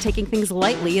then taking things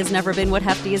lightly has never been what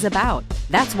Hefty is about.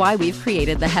 That's why we've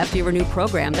created the Hefty Renew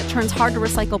program that turns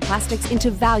hard-to-recycle plastics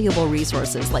into valuable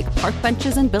resources like park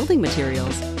benches and building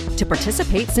materials. To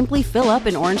participate, simply fill up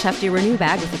an orange Hefty Renew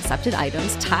bag with accepted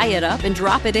items, tie it up, and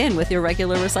drop it in with your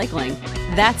regular recycling.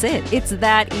 That's it. It's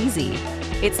that easy.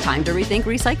 It's time to rethink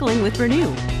recycling with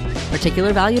Renew.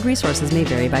 Particular valued resources may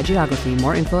vary by geography.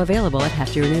 More info available at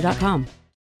heftyrenew.com.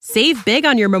 Save big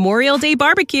on your Memorial Day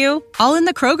barbecue, all in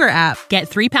the Kroger app. Get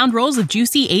 3-pound rolls of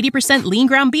juicy 80% lean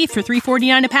ground beef for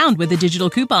 $3.49 a pound with a digital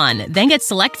coupon. Then get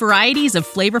select varieties of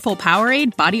flavorful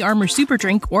Powerade, Body Armor Super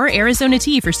Drink, or Arizona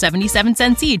tea for 77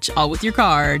 cents each, all with your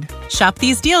card. Shop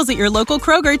these deals at your local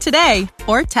Kroger today,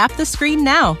 or tap the screen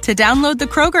now to download the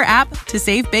Kroger app to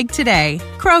save big today.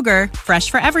 Kroger,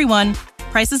 fresh for everyone.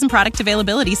 Prices and product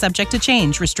availability subject to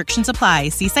change. Restrictions apply.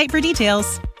 See site for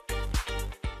details.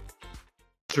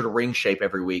 To ring shape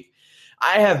every week.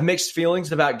 I have mixed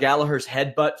feelings about Gallagher's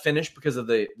headbutt finish because of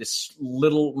this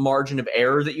little margin of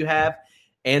error that you have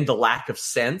and the lack of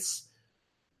sense.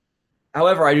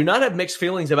 However, I do not have mixed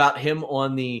feelings about him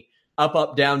on the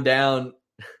up, down, down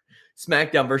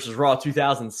SmackDown versus Raw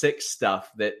 2006 stuff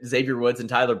that Xavier Woods and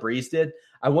Tyler Breeze did.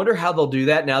 I wonder how they'll do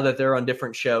that now that they're on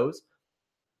different shows.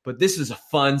 But this is a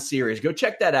fun series. Go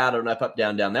check that out on Up,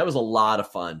 Down, Down. That was a lot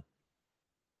of fun.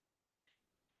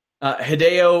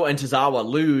 Hideo and Tozawa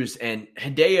lose, and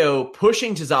Hideo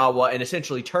pushing Tozawa and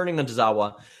essentially turning on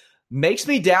Tozawa makes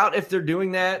me doubt if they're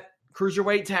doing that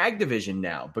cruiserweight tag division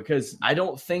now, because I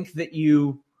don't think that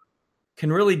you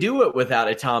can really do it without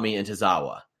Itami and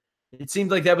Tozawa. It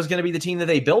seemed like that was going to be the team that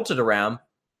they built it around,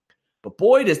 but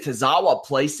boy, does Tozawa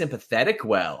play sympathetic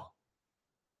well.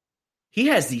 He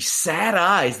has these sad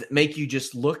eyes that make you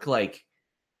just look like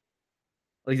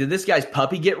did this guy's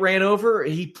puppy get ran over?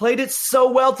 He played it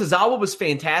so well. Tozawa was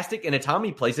fantastic, and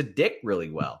Itami plays a dick really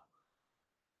well.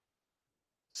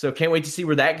 So can't wait to see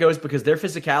where that goes, because their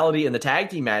physicality in the tag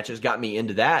team matches got me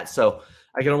into that. So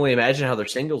I can only imagine how their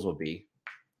singles will be.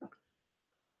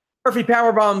 Murphy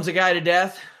powerbombs a guy to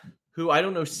death, who I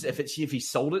don't know if he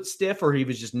sold it stiff or he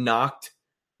was just knocked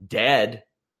dead.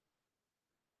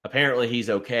 Apparently he's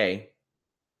okay.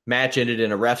 Match ended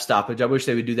in a ref stoppage. I wish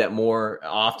they would do that more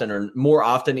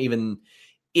often, even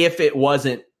if it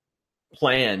wasn't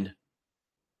planned.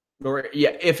 Or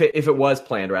if it was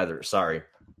planned, rather. Sorry.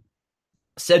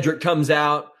 Cedric comes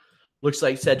out. Looks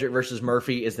like Cedric versus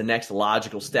Murphy is the next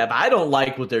logical step. I don't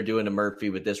like what they're doing to Murphy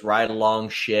with this ride-along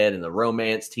shit and the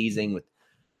romance teasing with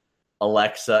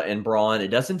Alexa and Braun. It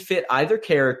doesn't fit either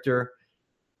character,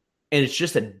 and it's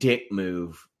just a dick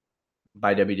move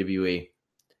by WWE.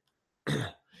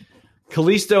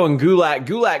 Kalisto and Gulak.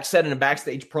 Gulak said in a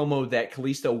backstage promo that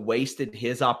Kalisto wasted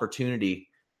his opportunity.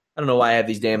 I don't know why I have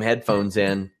these damn headphones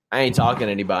in. I ain't talking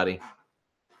to anybody.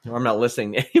 I'm not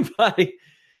listening to anybody.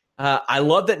 I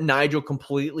love that Nigel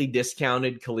completely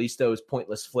discounted Kalisto's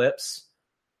pointless flips.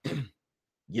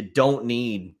 You don't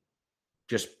need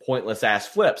just pointless-ass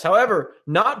flips. However,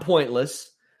 not pointless.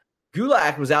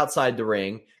 Gulak was outside the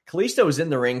ring. Kalisto was in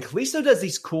the ring. Kalisto does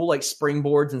these cool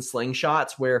springboards and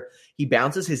slingshots where he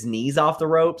bounces his knees off the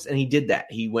ropes, and he did that.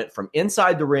 He went from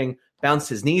inside the ring, bounced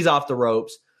his knees off the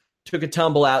ropes, took a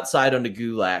tumble outside onto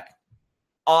Gulak.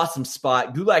 Awesome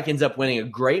spot. Gulak ends up winning a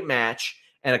great match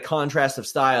and a contrast of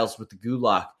styles with the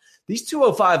Gulak. These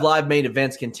 205 Live main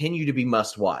events continue to be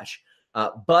must-watch.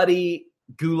 Buddy,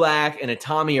 Gulak, and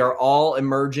Itami are all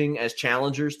emerging as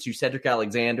challengers to Cedric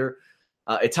Alexander.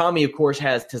 Itami, of course,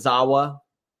 has Tozawa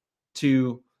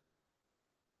to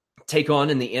take on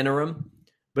in the interim,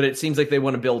 but it seems like they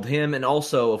want to build him. And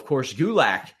also, of course,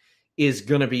 Gulak is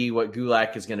going to be what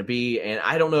Gulak is going to be. And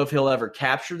I don't know if he'll ever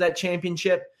capture that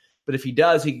championship, but if he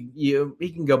does, he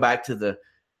can go back to the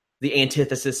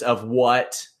antithesis of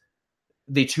what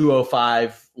the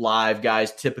 205 Live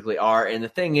guys typically are. And the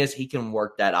thing is, he can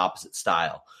work that opposite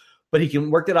style. But he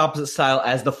can work that opposite style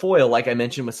as the foil, like I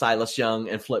mentioned with Silas Young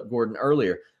and Flip Gordon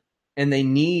earlier. And they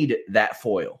need that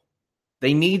foil.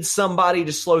 They need somebody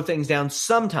to slow things down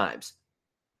sometimes.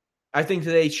 I think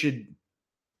that they should,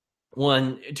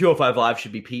 205 Live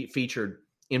should be featured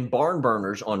in barn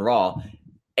burners on Raw.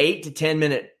 8 to 10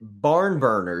 minute barn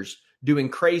burners doing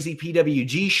crazy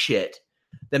PWG shit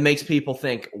that makes people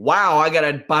think, wow, I got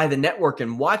to buy the network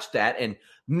and watch that. And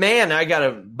man, I got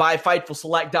to buy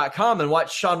FightfulSelect.com and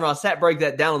watch Sean Ross Sapp break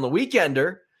that down on the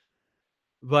Weekender.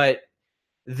 But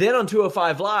then on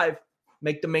 205 Live,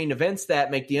 make the main events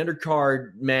make the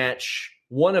undercard match,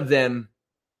 one of them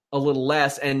a little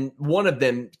less, and one of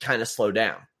them kind of slow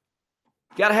down.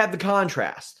 Got to have the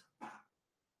contrast.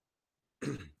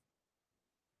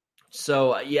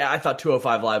 So, I thought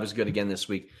 205 Live was good again this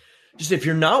week. Just if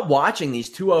you're not watching these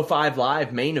 205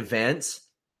 Live main events,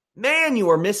 man, you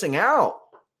are missing out.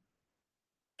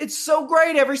 It's so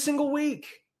great every single week.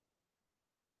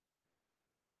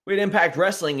 With Impact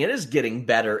Wrestling, it is getting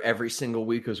better every single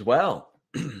week as well.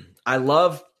 I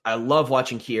love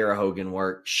watching Kiera Hogan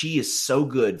work. She is so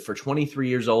good for 23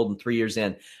 years old and 3 years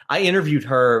in. I interviewed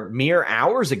her mere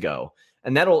hours ago,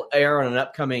 and that'll air on an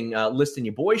upcoming Listing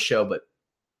Your Boy show, but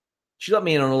she let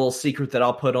me in on a little secret that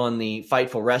I'll put on the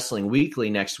Fightful Wrestling Weekly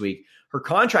next week. Her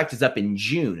contract is up in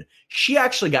June. She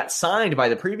actually got signed by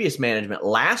the previous management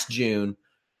last June,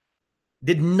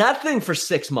 did nothing for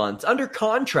 6 months, under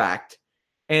contract,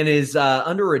 and is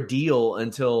under a deal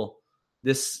until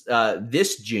this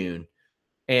June.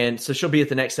 And so she'll be at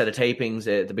the next set of tapings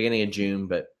at the beginning of June,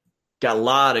 but got a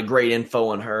lot of great info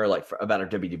on her, about her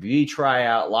WWE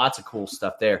tryout, lots of cool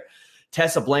stuff there.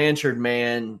 Tessa Blanchard,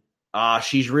 man,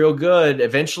 she's real good.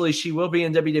 Eventually she will be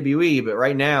in WWE, but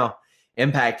right now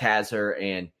Impact has her,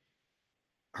 and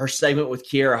her segment with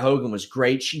Kiera Hogan was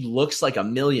great. She looks like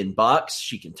 $1 million.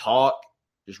 She can talk.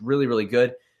 Just really, really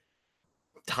good.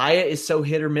 Taya is so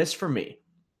hit or miss for me.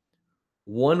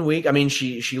 1 week, I mean,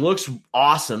 she looks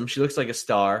awesome. She looks like a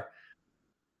star.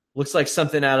 Looks like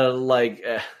something out of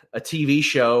a TV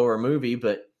show or a movie,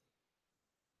 but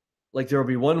there will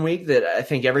be 1 week that I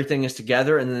think everything is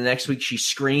together, and then the next week she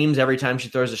screams every time she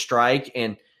throws a strike.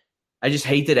 And I just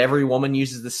hate that every woman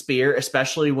uses the spear,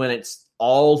 especially when it's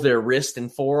all their wrist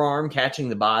and forearm catching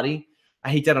the body. I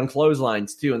hate that on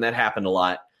clotheslines too, and that happened a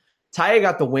lot. Taya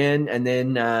got the win, and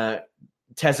then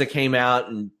Tessa came out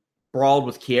and brawled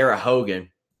with Kiera Hogan.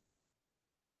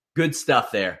 Good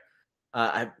stuff there.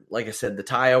 Like I said, the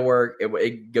Taya work,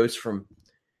 it goes from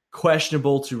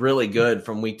questionable to really good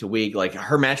from week to week. Like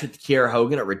her match with Kiera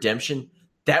Hogan at Redemption,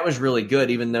 that was really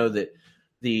good, even though that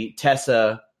the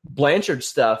Tessa Blanchard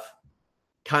stuff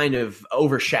kind of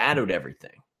overshadowed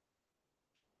everything.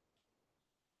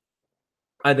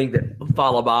 I think that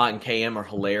Falaba and KM are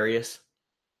hilarious.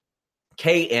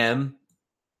 KM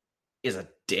is a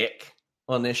dick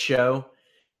on this show,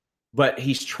 but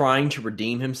he's trying to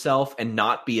redeem himself and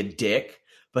not be a dick,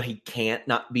 but he can't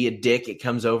not be a dick. It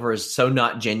comes over as so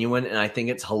not genuine, and I think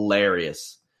it's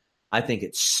hilarious. I think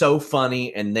it's so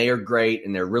funny, and they are great,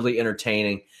 and they're really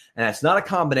entertaining, and that's not a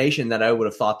combination that I would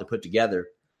have thought to put together,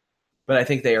 but I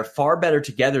think they are far better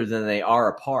together than they are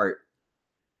apart.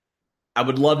 I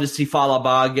would love to see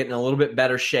Falaba get in a little bit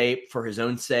better shape for his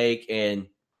own sake, and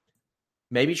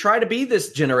maybe try to be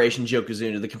this generation's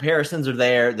Yokozuna. The comparisons are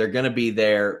there. They're going to be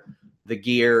there. The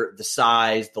gear, the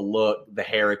size, the look, the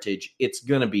heritage, it's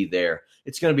going to be there.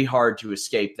 It's going to be hard to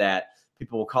escape that.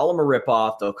 People will call him a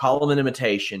ripoff. They'll call him an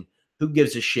imitation. Who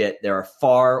gives a shit? There are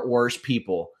far worse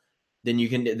people that you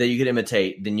can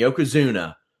imitate than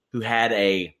Yokozuna, who had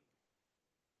a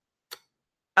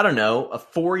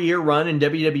 4-year run in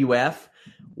WWF,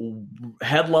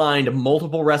 headlined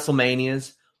multiple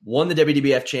WrestleManias, won the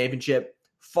WWF Championship.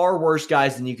 Far worse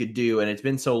guys than you could do, and it's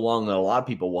been so long that a lot of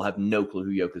people will have no clue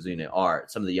who Yokozuna are,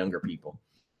 some of the younger people.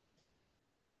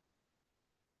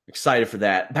 Excited for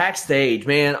that. Backstage,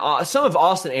 man, some of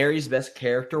Austin Aries' best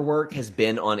character work has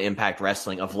been on Impact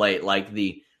Wrestling of late, like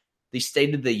the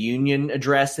State of the Union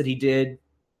address that he did,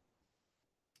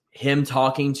 him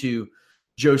talking to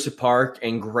Joseph Park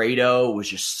and Grado was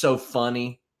just so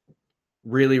funny.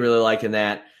 Really, really liking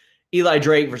that. Eli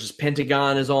Drake versus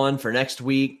Pentagon is on for next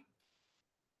week.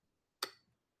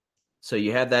 So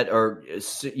you have that,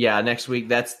 next week.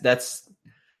 That's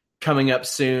coming up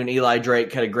soon. Eli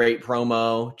Drake had a great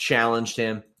promo, challenged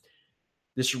him.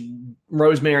 This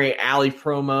Rosemary Alley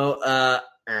promo,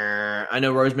 I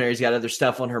know Rosemary's got other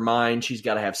stuff on her mind. She's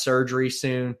got to have surgery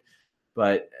soon.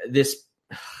 But this,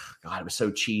 God, it was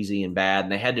so cheesy and bad,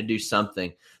 and they had to do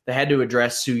something. They had to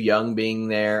address Sue Young being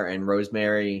there and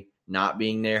Rosemary not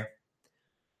being there.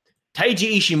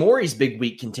 Taiji Ishimori's big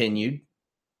week continued.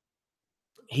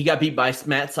 He got beat by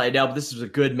Matt Sydal, but this was a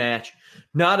good match.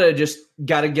 Not a just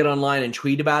got to get online and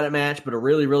tweet about it match, but a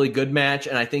really, really good match.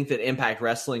 And I think that Impact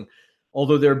Wrestling,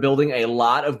 although they're building a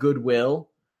lot of goodwill,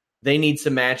 they need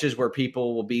some matches where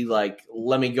people will be like,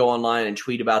 let me go online and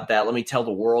tweet about that. Let me tell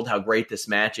the world how great this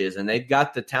match is. And they've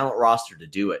got the talent roster to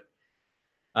do it.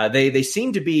 They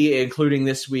seem to be, including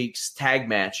this week's tag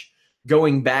match,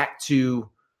 going back to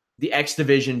the X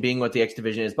Division being what the X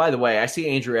Division is. By the way, I see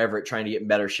Andrew Everett trying to get in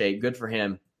better shape. Good for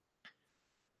him.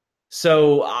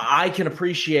 So I can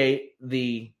appreciate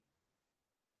the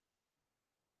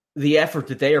effort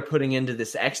that they are putting into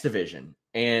this X Division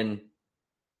and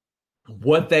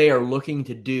what they are looking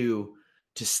to do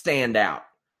to stand out.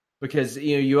 Because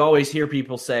you always hear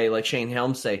people say, like Shane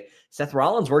Helms say, Seth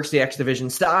Rollins works the X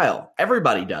Division style.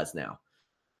 Everybody does now.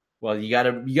 Well, you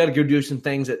gotta go do some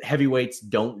things that heavyweights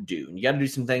don't do. And you got to do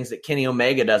some things that Kenny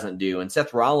Omega doesn't do and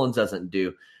Seth Rollins doesn't do.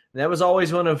 And that was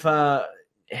always one of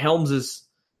Helms's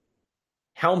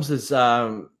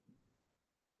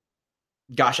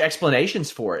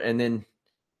explanations for it. And then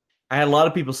I had a lot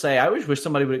of people say, I wish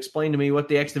somebody would explain to me what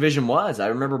the X Division was. I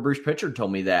remember Bruce Pritchard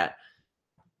told me that.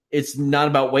 It's not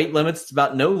about weight limits, it's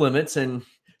about no limits. And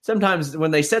sometimes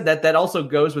when they said that, that also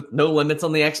goes with no limits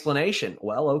on the explanation.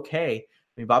 Well, okay.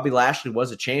 I mean, Bobby Lashley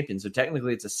was a champion, so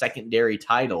technically it's a secondary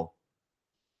title.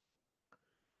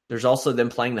 There's also them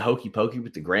playing the hokey pokey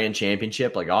with the grand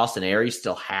championship. Like Austin Aries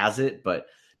still has it, but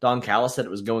Don Callis said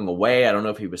it was going away. I don't know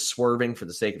if he was swerving for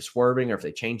the sake of swerving or if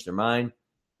they changed their mind.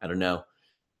 I don't know.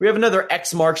 We have another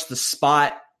X marks the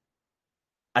spot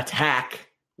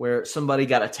attack where somebody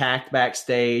got attacked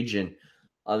backstage and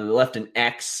they left an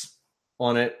X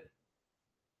on it.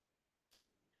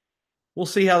 We'll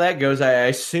see how that goes. I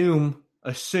assume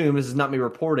this is not me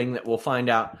reporting, that we'll find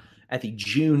out at the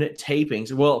June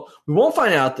tapings. Well, we won't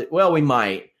find out that, well, we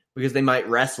might, because they might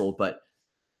wrestle, but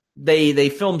they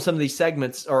film some of these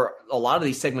segments or a lot of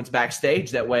these segments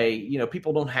backstage. That way,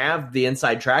 people don't have the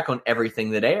inside track on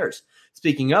everything that airs.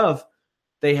 Speaking of,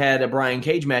 they had a Brian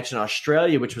Cage match in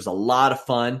Australia, which was a lot of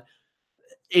fun.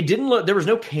 It didn't look, there was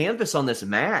no canvas on this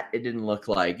mat. It didn't look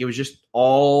like it was just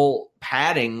all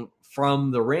padding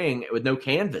from the ring with no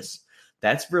canvas.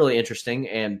 That's really interesting.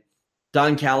 And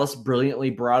Don Callis brilliantly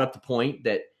brought up the point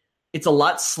that it's a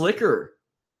lot slicker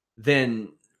than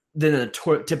a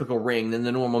typical ring, than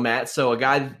the normal mat. So a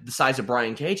guy the size of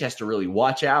Brian Cage has to really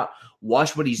watch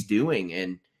what he's doing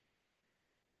and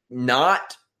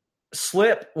not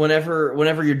slip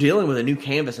whenever you're dealing with a new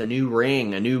canvas, a new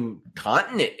ring, a new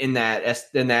continent in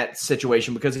that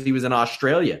situation, because he was in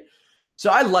Australia. So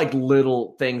I like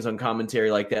little things on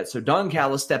commentary like that. So Don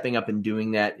Callis stepping up and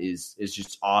doing that is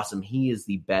just awesome. He is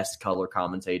the best color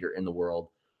commentator in the world,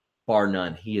 bar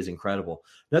none. He is incredible.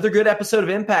 Another good episode of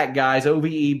Impact, guys. OVE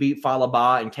beat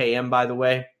Falaba and KM, by the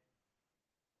way.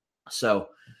 So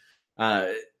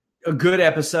a good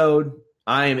episode.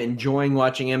 I am enjoying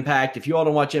watching Impact. If you all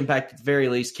don't watch Impact, at the very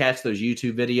least, catch those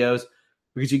YouTube videos,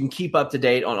 because you can keep up to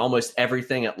date on almost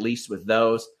everything, at least with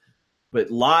those.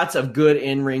 But lots of good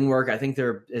in-ring work. I think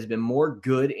there has been more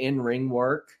good in-ring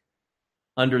work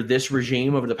under this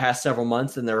regime over the past several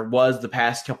months than there was the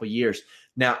past couple of years.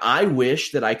 Now, I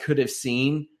wish that I could have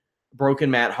seen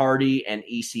Broken Matt Hardy and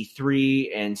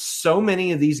EC3 and so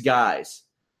many of these guys,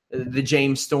 the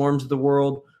James Storms of the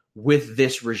world, with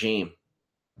this regime.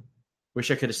 Wish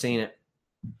I could have seen it.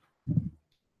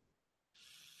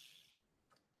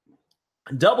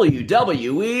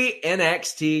 WWE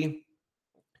NXT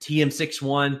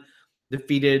TM61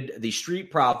 defeated the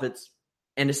Street Profits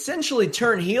and essentially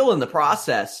turned heel in the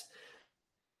process.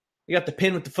 You got the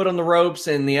pin with the foot on the ropes,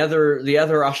 and the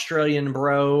other Australian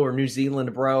bro or New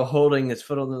Zealand bro holding his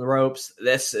foot on the ropes.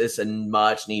 This is a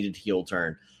much needed heel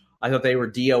turn. I thought they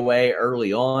were DOA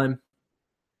early on.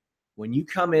 When you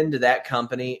come into that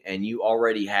company and you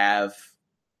already have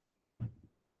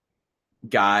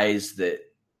guys that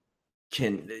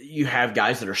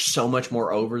are so much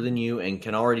more over than you and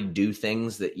can already do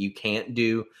things that you can't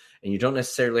do, and you don't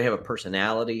necessarily have a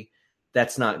personality,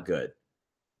 that's not good.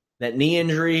 That knee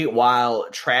injury, while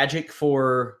tragic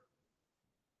for,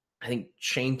 I think,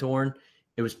 Shane Thorne,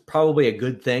 it was probably a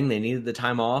good thing. They needed the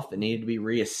time off. It needed to be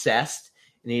reassessed.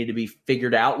 It needed to be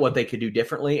figured out what they could do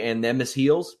differently, and them as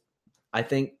heels, I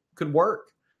think, could work.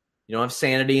 You don't have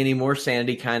Sanity anymore.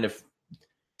 Sanity kind of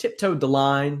tiptoed the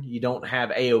line. You don't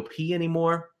have AOP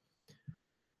anymore.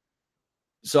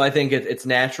 So I think it's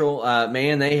natural.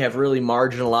 They have really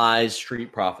marginalized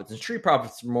Street Profits. And Street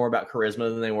Profits are more about charisma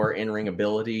than they were in-ring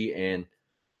ability and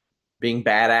being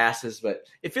badasses. But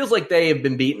it feels like they have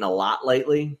been beaten a lot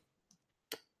lately.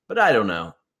 But I don't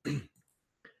know.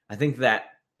 I think that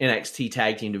NXT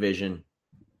tag team division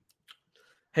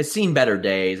has seen better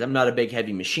days. I'm not a big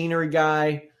heavy machinery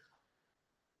guy.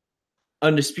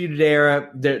 Undisputed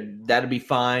Era, that'll be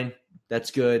fine.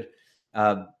 That's good.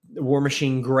 War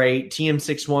Machine, great.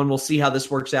 TM61, we'll see how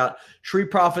this works out. Street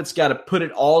Profits got to put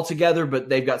it all together, but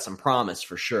they've got some promise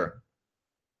for sure.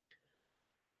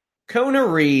 Kona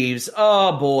Reeves,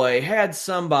 oh boy, had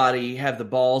somebody have the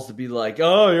balls to be like,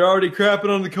 oh, you're already crapping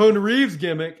on the Kona Reeves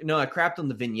gimmick. No, I crapped on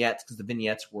the vignettes because the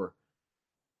vignettes were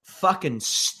fucking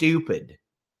stupid.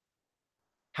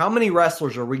 How many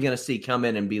wrestlers are we going to see come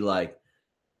in and be like,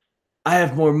 I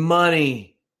have more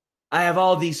money. I have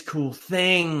all these cool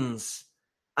things.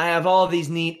 I have all these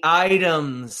neat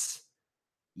items.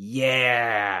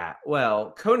 Yeah.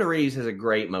 Well, Kona Reeves has a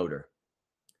great motor.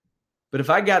 But if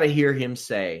I got to hear him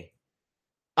say,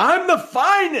 I'm the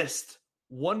finest,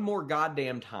 one more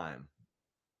goddamn time.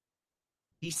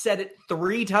 He said it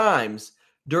 3 times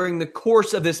during the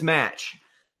course of this match.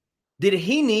 Did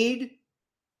he need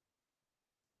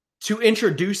to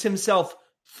introduce himself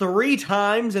 3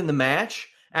 times in the match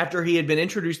after he had been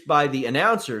introduced by the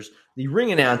announcers, the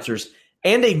ring announcers,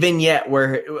 and a vignette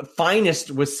where finest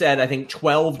was said, I think,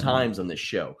 12 times on this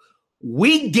show?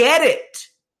 We get it.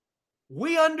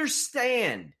 We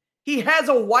understand. He has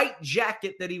a white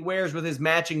jacket that he wears with his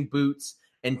matching boots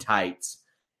and tights.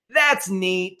 That's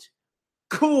neat.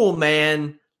 Cool,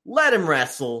 man. Let him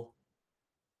wrestle.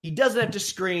 He doesn't have to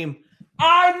scream,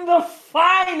 I'm the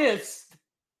finest,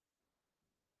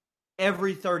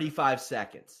 every 35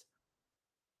 seconds.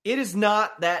 It is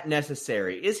not that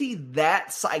necessary. Is he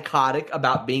that psychotic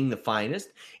about being the finest?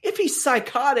 If he's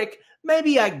psychotic,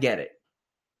 maybe I get it.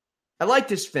 I like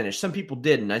this finish. Some people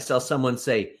didn't. I saw someone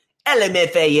say,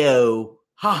 LMFAO.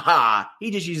 Ha ha. He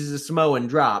just uses a Samoan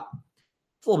drop.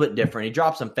 It's a little bit different. He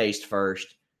drops him face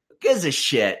first. Who gives a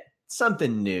shit?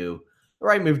 Something new. The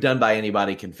right move done by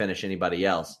anybody can finish anybody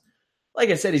else. Like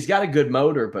I said, he's got a good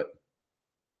motor, but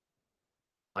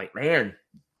like, man,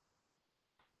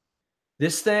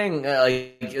 this thing,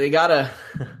 they gotta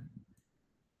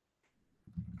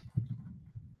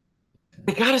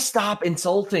stop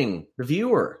insulting the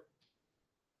viewer.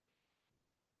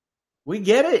 We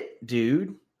get it,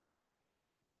 dude.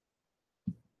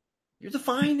 You're the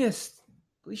finest.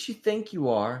 At least you think you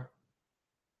are.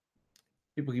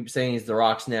 People keep saying he's The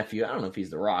Rock's nephew. I don't know if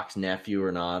he's The Rock's nephew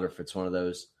or not, or if it's one of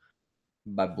those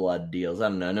by blood deals. I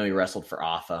don't know. I know he wrestled for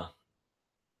Alpha.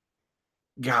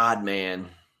 God, man.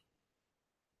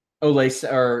 Or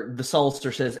the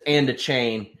Solster says, and a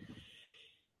chain.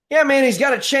 Yeah, man, he's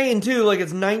got a chain too, like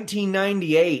it's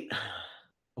 1998.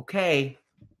 Okay.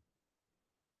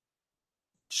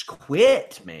 Just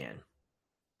quit, man.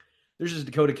 There's this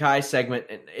Dakota Kai segment,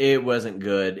 and it wasn't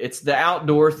good. It's the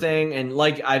outdoor thing, and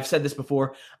like I've said this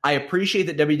before, I appreciate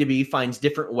that WWE finds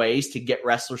different ways to get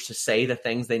wrestlers to say the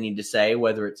things they need to say,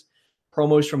 whether it's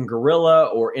promos from Gorilla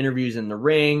or interviews in the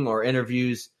ring or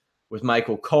interviews with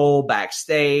Michael Cole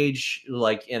backstage,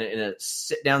 like in a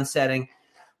sit-down setting.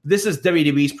 This is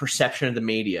WWE's perception of the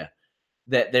media,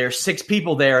 that there's 6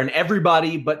 people there, and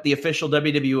everybody but the official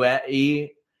WWE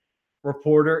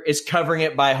reporter is covering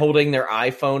it by holding their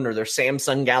iPhone or their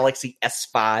Samsung Galaxy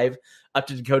S5 up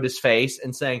to Dakota's face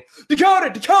and saying, Dakota,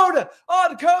 oh,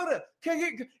 Dakota,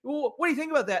 what do you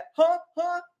think about that?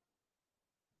 Huh?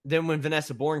 Then when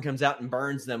Vanessa Bourne comes out and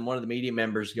burns them, one of the media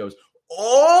members goes,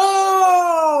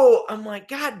 oh! I'm like,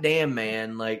 God damn,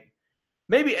 man. Like,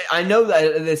 maybe I know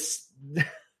that this,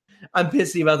 I'm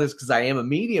pissy about this because I am a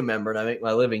media member and I make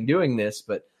my living doing this,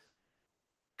 but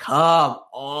come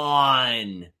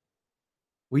on.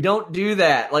 We don't do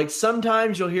that. Like,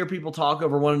 sometimes you'll hear people talk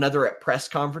over one another at press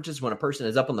conferences when a person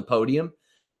is up on the podium.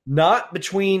 Not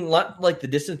like the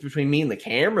distance between me and the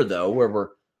camera, though, where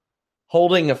we're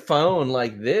holding a phone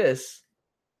like this.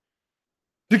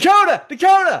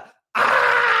 Dakota!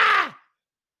 Ah!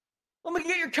 Let me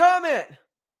get your comment.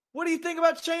 What do you think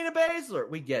about Shayna Baszler?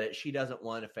 We get it. She doesn't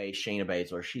want to face Shayna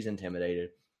Baszler. She's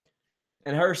intimidated.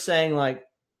 And her saying, like,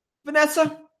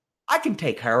 Vanessa, I can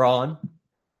take her on.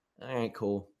 All right,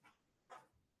 cool.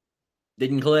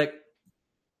 Didn't click.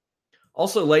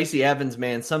 Also, Lacey Evans,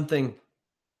 man, something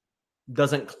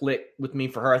doesn't click with me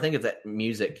for her. I think it's that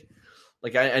music.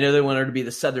 Like, I know they want her to be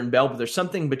the Southern Belle, but there's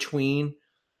something between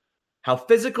how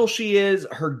physical she is,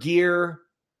 her gear,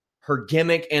 her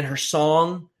gimmick, and her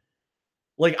song.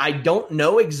 Like, I don't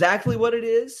know exactly what it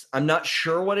is. I'm not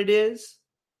sure what it is.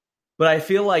 But I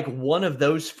feel like one of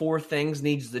those 4 things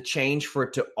needs to change for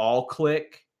it to all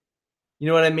click. You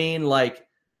know what I mean? Like,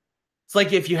 it's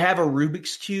like if you have a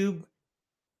Rubik's Cube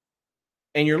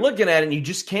and you're looking at it and you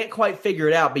just can't quite figure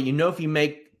it out, but you know if you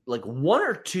make like one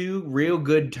or two real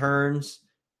good turns,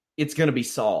 it's going to be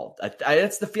solved.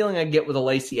 That's the feeling I get with a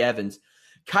Lacey Evans.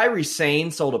 Kairi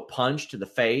Sane sold a punch to the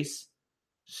face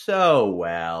so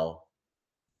well.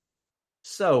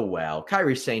 So well.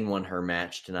 Kairi Sane won her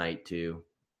match tonight, too.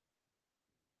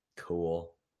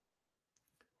 Cool.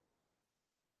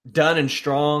 Dunn and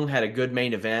Strong had a good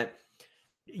main event.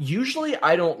 Usually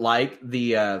I don't like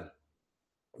the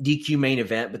DQ main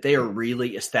event, but they are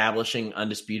really establishing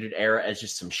Undisputed Era as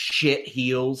just some shit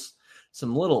heels,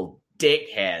 some little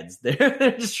dickheads.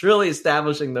 They're just really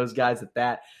establishing those guys at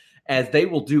that, as they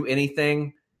will do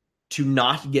anything to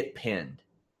not get pinned.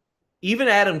 Even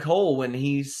Adam Cole, when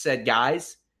he said,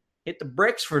 guys, hit the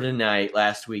bricks for tonight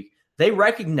last week, they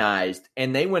recognized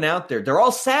and they went out there. They're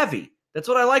all savvy. That's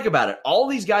what I like about it. All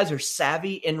these guys are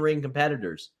savvy in-ring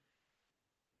competitors.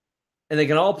 And they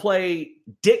can all play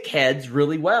dickheads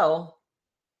really well.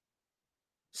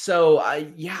 So,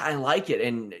 I like it.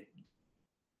 And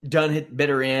Dunn hit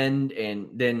bitter end, and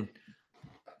then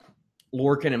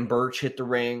Lorcan and Birch hit the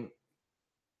ring.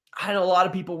 I know a lot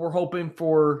of people were hoping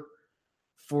for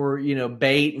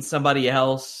Bate and somebody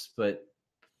else, but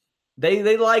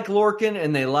they like Lorcan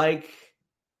and they like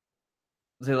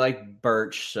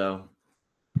Birch, so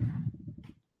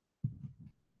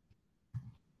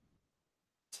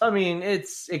I mean, it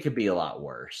could be a lot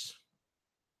worse.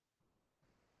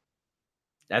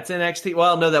 That's NXT.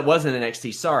 Well, no, that wasn't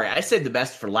NXT. Sorry, I saved the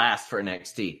best for last for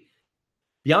NXT.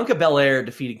 Bianca Belair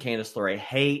defeated Candice LeRae.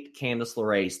 Hate Candice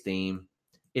LeRae's theme.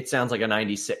 It sounds like a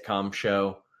 90s sitcom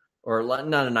show. Or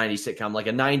not a 90s sitcom, like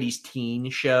a 90s teen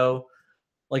show.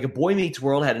 Like a Boy Meets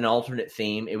World had an alternate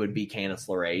theme, it would be Candice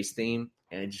LeRae's theme.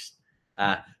 And it just,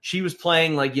 she was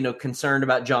playing concerned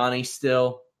about Johnny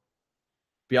still.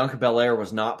 Bianca Belair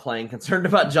was not playing concerned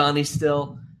about Johnny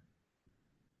still.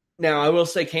 Now, I will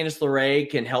say Candice LeRae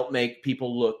can help make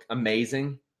people look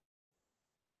amazing.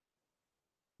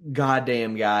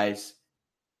 Goddamn, guys.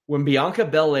 When Bianca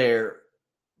Belair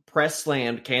press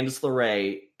slammed Candice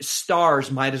LeRae,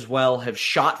 stars might as well have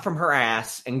shot from her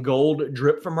ass and gold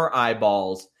dripped from her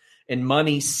eyeballs and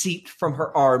money seeped from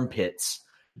her armpits.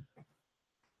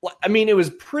 I mean, it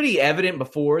was pretty evident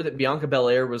before that Bianca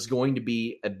Belair was going to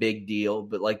be a big deal,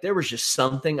 but there was just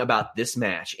something about this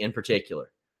match in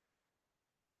particular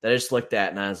that I just looked at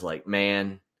and I was like,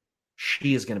 man,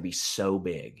 she is going to be so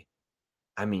big.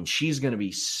 I mean, she's going to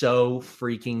be so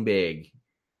freaking big.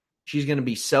 She's going to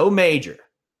be so major.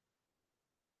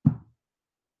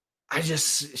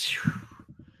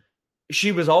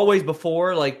 She was always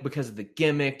before, because of the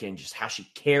gimmick and just how she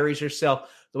carries herself,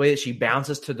 the way that she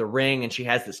bounces to the ring and she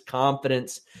has this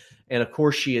confidence. And of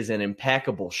course, she is in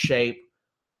impeccable shape.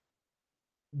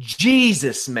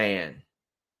 Jesus, man.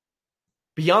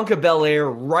 Bianca Belair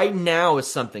right now is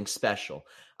something special.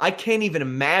 I can't even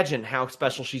imagine how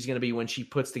special she's going to be when she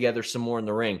puts together some more in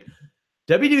the ring.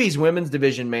 WWE's women's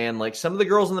division, man, some of the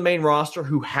girls on the main roster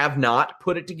who have not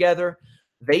put it together,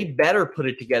 they better put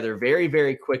it together very,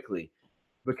 very quickly,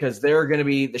 because they're going to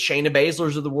be the Shayna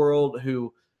Baszlers of the world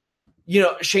who,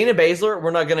 Shayna Baszler,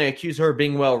 we're not going to accuse her of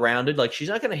being well-rounded. She's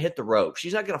not going to hit the rope.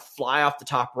 She's not going to fly off the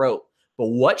top rope. But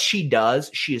what she does,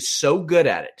 she is so good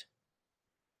at it.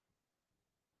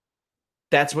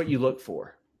 That's what you look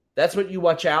for. That's what you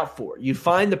watch out for. You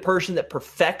find the person that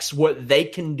perfects what they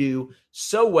can do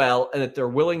so well and that they're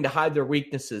willing to hide their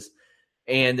weaknesses.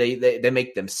 And they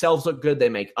make themselves look good. They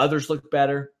make others look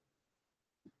better.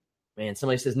 Man,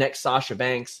 somebody says next Sasha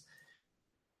Banks.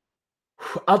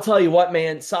 I'll tell you what,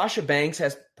 man. Sasha Banks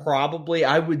has probably,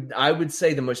 I would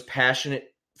say, the most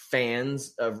passionate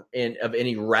fans of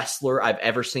any wrestler I've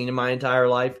ever seen in my entire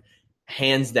life,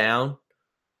 hands down.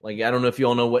 I don't know if you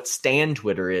all know what Stan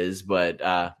Twitter is, but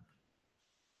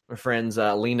my friends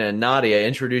Lena and Nadia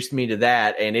introduced me to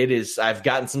that, and it is. I've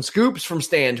gotten some scoops from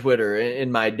Stan Twitter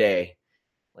in my day.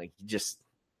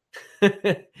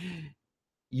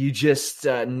 You just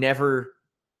never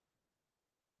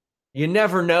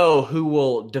know who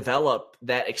will develop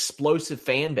that explosive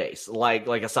fan base like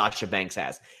a Sasha Banks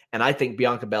has. And I think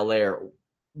Bianca Belair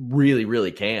really,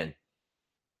 really can.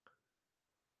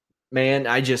 Man,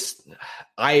 I don't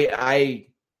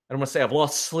want to say I've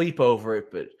lost sleep over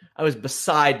it, but I was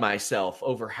beside myself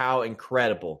over how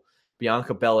incredible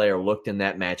Bianca Belair looked in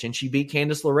that match. And she beat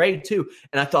Candice LeRae too.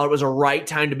 And I thought it was a right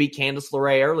time to beat Candice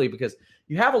LeRae early, because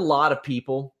you have a lot of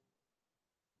people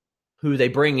who they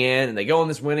bring in and they go on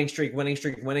this winning streak.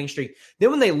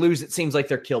 Then when they lose, it seems like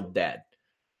they're killed dead.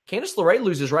 Candice LeRae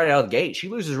loses right out of the gate. She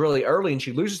loses really early, and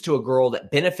she loses to a girl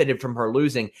that benefited from her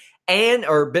losing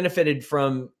or benefited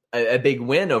from a big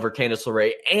win over Candice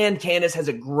LeRae. And Candice has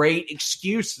a great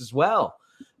excuse as well,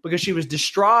 because she was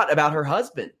distraught about her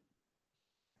husband.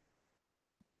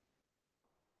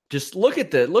 Just look at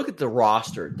the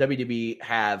roster WWE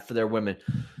have for their women.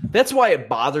 That's why it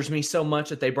bothers me so much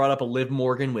that they brought up a Liv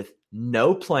Morgan with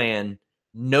no plan,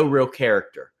 no real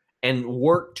character, and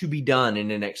work to be done in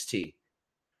NXT.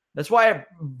 That's why it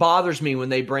bothers me when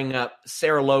they bring up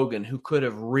Sarah Logan, who could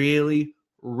have really,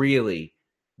 really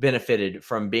benefited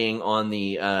from being on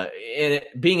the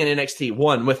being in NXT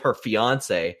one with her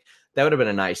fiance. That would have been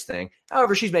a nice thing.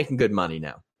 However, she's making good money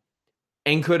now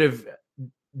and could have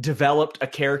developed a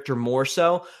character more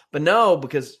so. But no,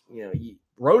 because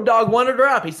Road Dogg wanted her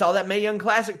up. He saw that Mae Young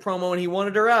Classic promo and he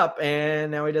wanted her up,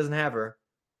 and now he doesn't have her.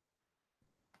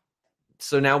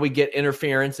 So now we get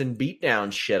interference and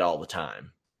beatdown shit all the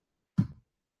time.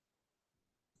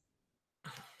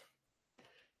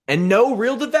 And no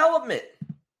real development.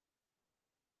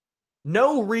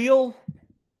 No real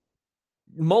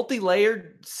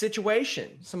multi-layered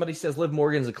situation. Somebody says Liv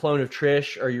Morgan's a clone of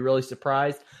Trish. Are you really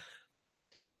surprised?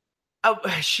 Oh,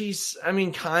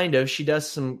 kind of. She does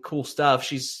some cool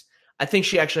stuff. I think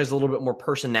she actually has a little bit more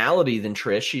personality than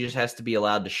Trish. She just has to be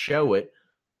allowed to show it.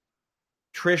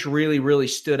 Trish really, really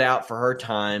stood out for her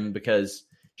time because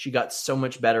she got so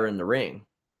much better in the ring.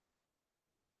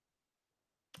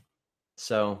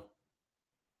 So,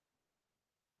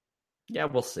 yeah,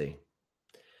 we'll see.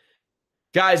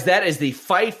 Guys, that is the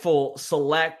Fightful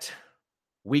Select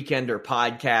Weekender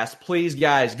podcast. Please,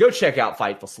 guys, go check out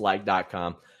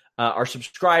FightfulSelect.com. Our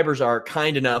subscribers are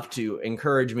kind enough to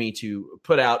encourage me to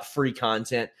put out free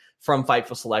content from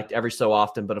Fightful Select every so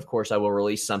often, but of course I will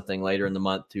release something later in the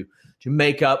month to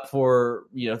make up for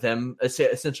them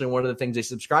essentially one of the things they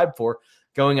subscribe for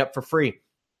going up for free.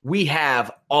 We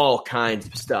have all kinds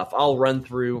of stuff. I'll run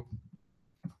through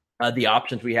the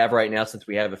options we have right now since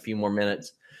we have a few more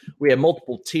minutes. We have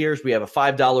multiple tiers. We have a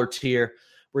 $5 tier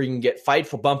where you can get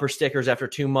Fightful bumper stickers after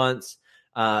 2 months.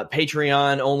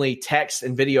 Patreon only text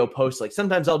and video posts. Like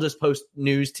sometimes I'll just post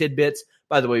news tidbits.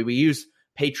 By the way, we use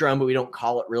Patreon, but we don't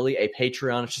call it really a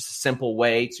Patreon. It's just a simple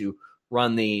way to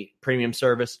run the premium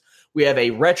service. We have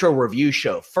a retro review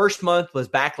show. First month was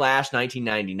Backlash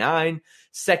 1999.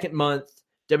 Second month,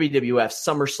 WWF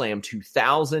SummerSlam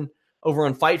 2000. Over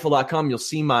on Fightful.com, you'll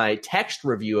see my text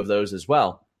review of those as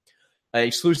well.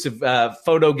 Exclusive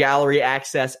photo gallery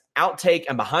access, outtake,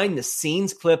 and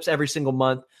behind-the-scenes clips every single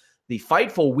month. The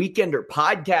Fightful Weekender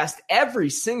podcast every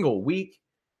single week.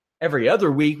 Every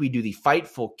other week, we do the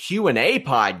Fightful Q&A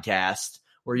podcast,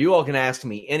 where you all can ask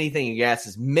me anything. You can ask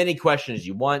as many questions as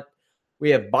you want.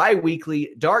 We have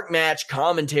bi-weekly dark match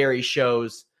commentary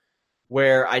shows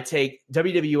where I take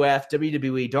WWF,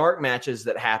 WWE dark matches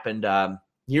that happened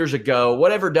years ago,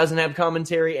 whatever doesn't have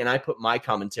commentary, and I put my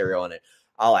commentary on it.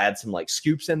 I'll add some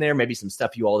scoops in there, maybe some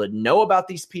stuff you all didn't know about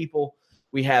these people.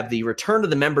 We have the Return to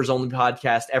the Members Only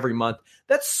podcast every month.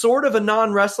 That's sort of a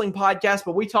non-wrestling podcast,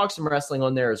 but we talk some wrestling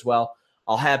on there as well.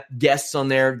 I'll have guests on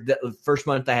there. The first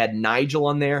month I had Nigel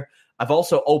on there. I've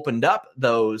also opened up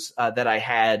those that I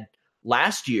had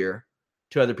last year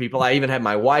to other people. I even had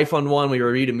my wife on one. We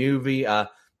reviewed a movie.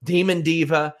 Demon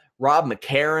Diva, Rob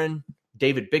McCarran,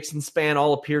 David Bixenspan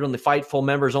all appeared on the Fightful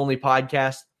Members Only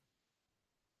podcast.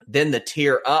 Then the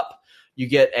tier up, you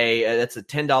get that's a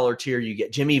 $10 tier. You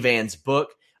get Jimmy Van's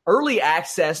book, early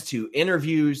access to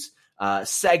interviews,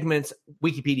 segments,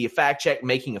 Wikipedia fact check,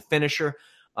 making a finisher.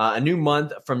 A new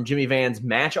month from Jimmy Van's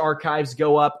match archives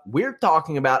go up. We're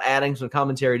talking about adding some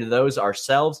commentary to those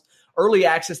ourselves. Early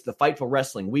access to the Fightful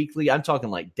Wrestling Weekly. I'm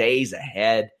talking days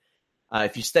ahead.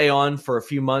 If you stay on for a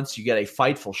few months, you get a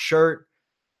Fightful shirt.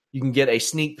 You can get a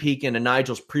sneak peek into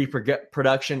Nigel's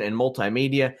pre-production and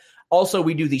multimedia. Also,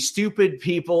 we do the Stupid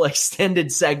People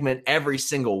extended segment every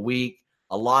single week.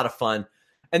 A lot of fun.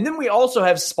 And then we also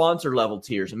have sponsor level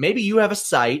tiers. Maybe you have a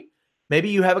site.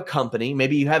 Maybe you have a company.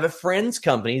 Maybe you have a friend's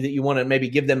company that you want to maybe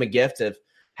give them a gift of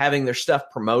having their stuff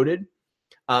promoted.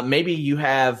 Maybe you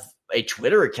have a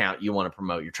Twitter account you want to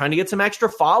promote. You're trying to get some extra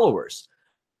followers.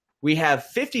 We have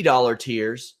 $50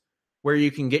 tiers where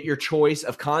you can get your choice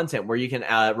of content, where you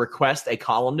can request a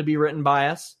column to be written by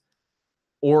us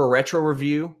or a retro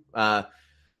review.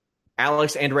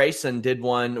 Alex Andresen did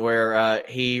one where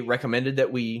he recommended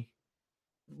that we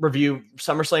review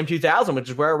SummerSlam 2000, which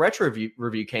is where our retro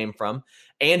review came from.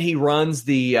 And he runs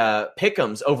the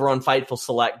pick'ems over on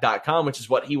FightfulSelect.com, which is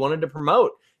what he wanted to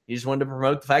promote. He just wanted to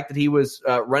promote the fact that he was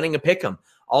running a pick'em.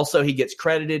 Also, he gets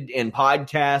credited in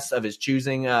podcasts of his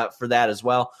choosing for that as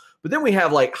well. But then we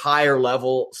have higher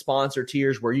level sponsor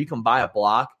tiers where you can buy a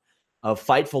block of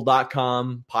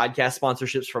Fightful.com podcast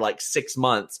sponsorships for 6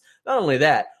 months. Not only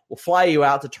that, we'll fly you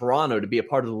out to Toronto to be a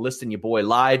part of the Listen Your Boy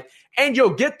Live, and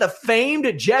you'll get the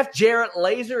famed Jeff Jarrett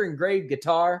laser engraved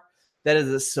guitar. That is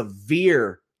a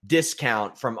severe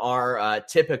discount from our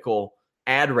typical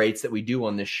ad rates that we do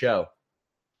on this show.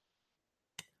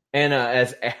 And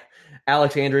as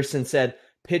Alex Anderson said,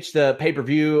 pitch the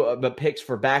pay-per-view, but picks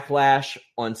for Backlash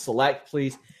on Select,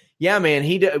 please. Yeah, man.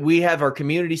 We have our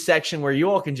community section where you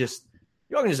all can just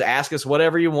ask us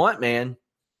whatever you want, man.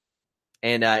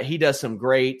 And he does some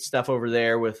great stuff over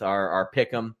there with our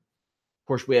Pick'em. Of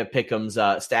course, we have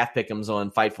Pick'ems, staff Pick'ems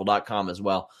on Fightful.com as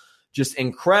well. Just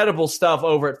incredible stuff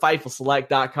over at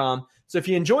FightfulSelect.com. So if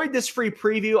you enjoyed this free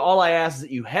preview, all I ask is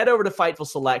that you head over to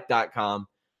FightfulSelect.com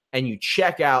and you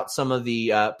check out some of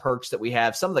the perks that we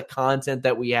have, some of the content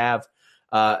that we have.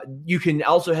 You can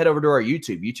also head over to our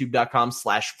YouTube,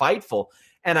 youtube.com/Fightful.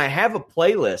 And I have a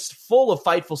playlist full of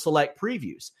Fightful Select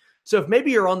previews. So if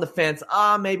maybe you're on the fence,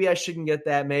 maybe I shouldn't get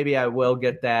that, maybe I will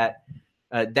get that,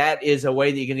 that is a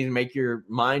way that you can even make your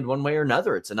mind one way or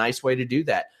another. It's a nice way to do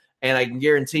that. And I can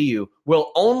guarantee you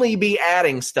we'll only be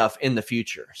adding stuff in the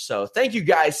future. So thank you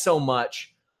guys so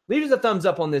much. Leave us a thumbs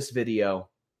up on this video.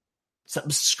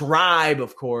 Subscribe,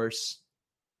 of course.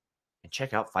 And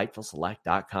check out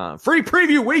FightfulSelect.com. Free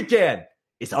preview weekend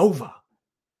is over.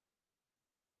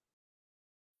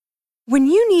 When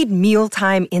you need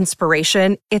mealtime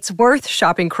inspiration, it's worth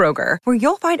shopping Kroger, where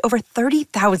you'll find over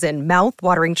 30,000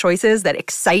 mouth-watering choices that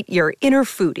excite your inner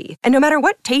foodie. And no matter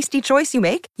what tasty choice you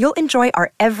make, you'll enjoy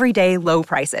our everyday low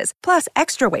prices, plus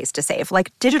extra ways to save,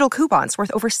 like digital coupons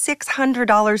worth over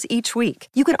 $600 each week.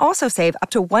 You can also save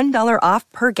up to $1 off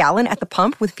per gallon at the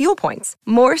pump with fuel points.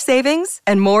 More savings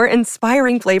and more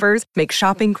inspiring flavors make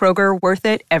shopping Kroger worth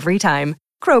it every time.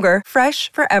 Kroger,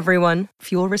 fresh for everyone.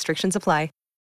 Fuel restrictions apply.